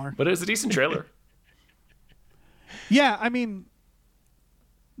get more. But it was a decent trailer. Yeah,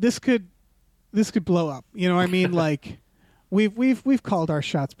 this could blow up. Like we've called our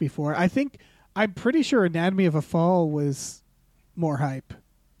shots before. I'm pretty sure Anatomy of a Fall was more hype.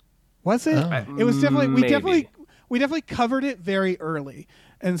 Was it? Oh. It was definitely we definitely covered it very early.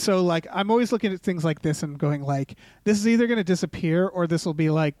 And so, like, I'm always looking at things like this and going, like, this is either going to disappear or this will be,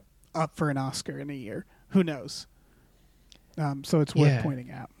 like, up for an Oscar in a year. Who knows? So it's worth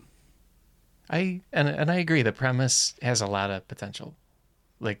pointing out. I agree. The premise has a lot of potential.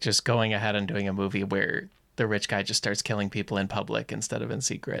 Like, just going ahead and doing a movie where the rich guy just starts killing people in public instead of in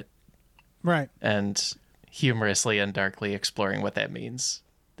secret. Right. And humorously and darkly exploring what that means.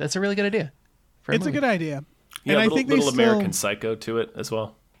 That's a really good idea. It's a good idea. Yeah, and I think little American Psycho to it as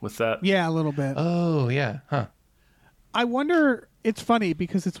well with that. Yeah, a little bit. Oh, yeah. Huh. I wonder, it's funny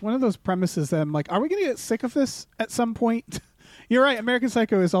because it's one of those premises that I'm like, are we going to get sick of this at some point? You're right. American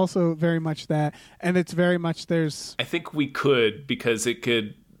Psycho is also very much that. And it's very much I think we could, because it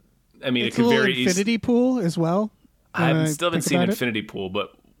could, it could very easily. Infinity Pool as well. I still haven't seen Infinity Pool,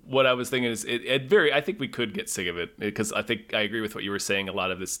 but what I was thinking is I think we could get sick of it, because I think I agree with what you were saying. A lot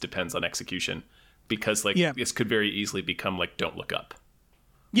of this depends on execution. Because this could very easily become like Don't Look Up.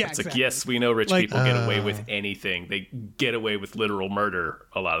 Yeah, it's like, yes, we know rich people get away with anything. They get away with literal murder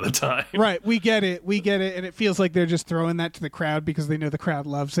a lot of the time. Right, we get it, and it feels like they're just throwing that to the crowd because they know the crowd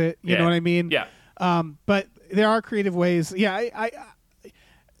loves it. You know what I mean? Yeah. But there are creative ways. Yeah,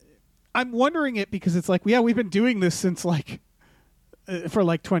 I'm wondering it because it's like, we've been doing this since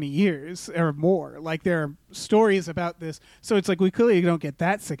for 20 years or more. Like, there are stories about this, so it's like we clearly don't get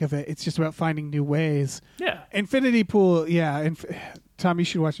that sick of it. It's just about finding new ways. Yeah. Infinity Pool, Tom, you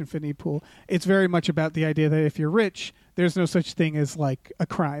should watch Infinity Pool. It's very much about the idea that if you're rich, there's no such thing as like a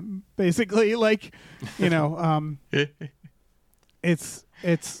crime, basically. Like, it's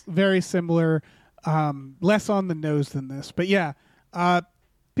very similar, less on the nose than this, but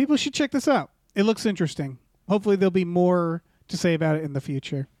people should check this out. It looks interesting. Hopefully there'll be more to say about it in the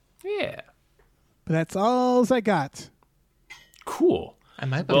future. Yeah. But that's all I got. Cool. I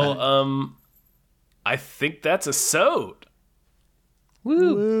think that's a sewed.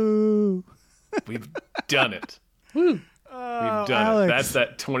 Woo. We've done it. Woo. We've done Alex. it. That's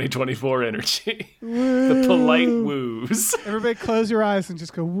that 2024 energy. The polite woos. Everybody close your eyes and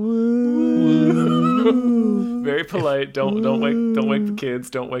just go woo. Very polite. Don't wake the kids.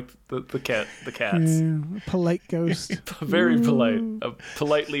 Don't wake the cats. Yeah, polite ghost. Very polite. A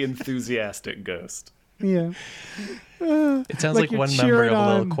politely enthusiastic ghost. Yeah. It sounds like one member of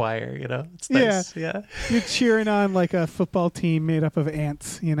a little choir, It's nice. Yeah. You're cheering on like a football team made up of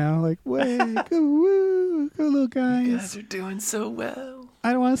ants, like, way, go woo, go little guys. You guys are doing so well.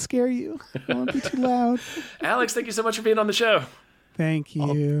 I don't want to scare you. I don't want to be too loud. Alex, thank you so much for being on the show. Thank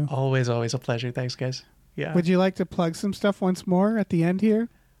you. Always a pleasure. Thanks, guys. Yeah. Would you like to plug some stuff once more at the end here?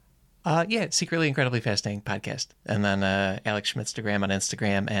 Secretly Incredibly Fascinating podcast. And then Alex Schmidtstagram on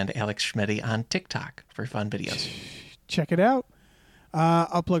Instagram and Alex Schmitty on TikTok for fun videos. Check it out.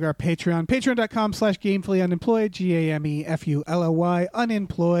 I'll plug our Patreon. Patreon.com/gamefullyunemployed. GAMEFULLY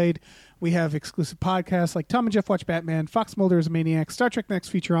unemployed. We have exclusive podcasts like Tom and Jeff Watch Batman, Fox Mulder is a Maniac, Star Trek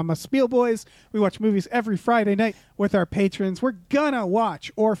Next Futurama, Spiel Boys. We watch movies every Friday night with our patrons. We're gonna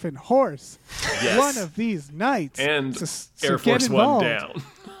watch Orphan Horse one of these nights. And Air Force One down.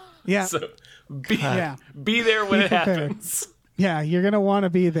 Yeah. So be there when it happens. Yeah, you're going to want to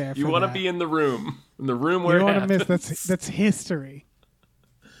be there. You want to be in the room where it happens. Miss that's history.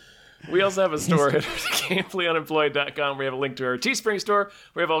 We also have a store at gamefullyunemployed.com. We have a link to our Teespring store.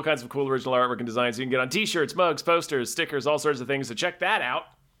 We have all kinds of cool original artwork and designs you can get on t-shirts, mugs, posters, stickers, all sorts of things. So check that out.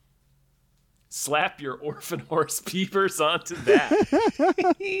 Slap your Orphan Horse peepers onto that.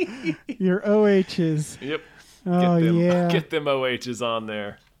 Your OHs. Yep. Oh, Get them OHs on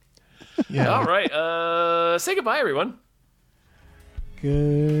there. Yeah. All right. Say goodbye, everyone. Goodbye.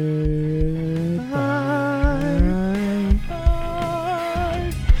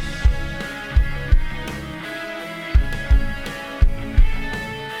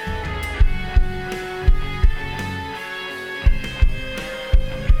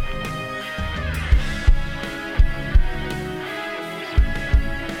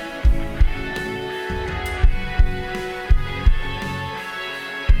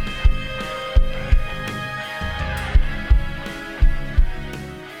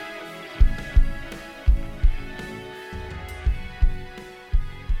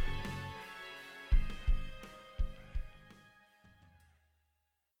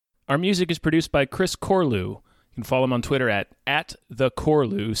 Our music is produced by Chris Corlew. You can follow him on Twitter at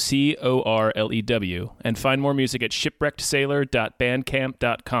 @thecorlew, Corlew, and find more music at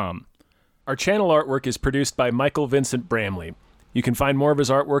shipwreckedsailor.bandcamp.com. Our channel artwork is produced by Michael Vincent Bramley. You can find more of his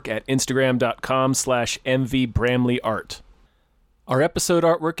artwork at instagram.com/mvbramleyart. Our episode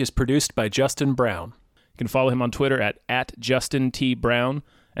artwork is produced by Justin Brown. You can follow him on Twitter at @JustinTBrown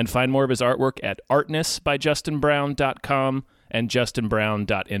and find more of his artwork at artnessbyjustinbrown.com and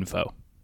justinbrown.info.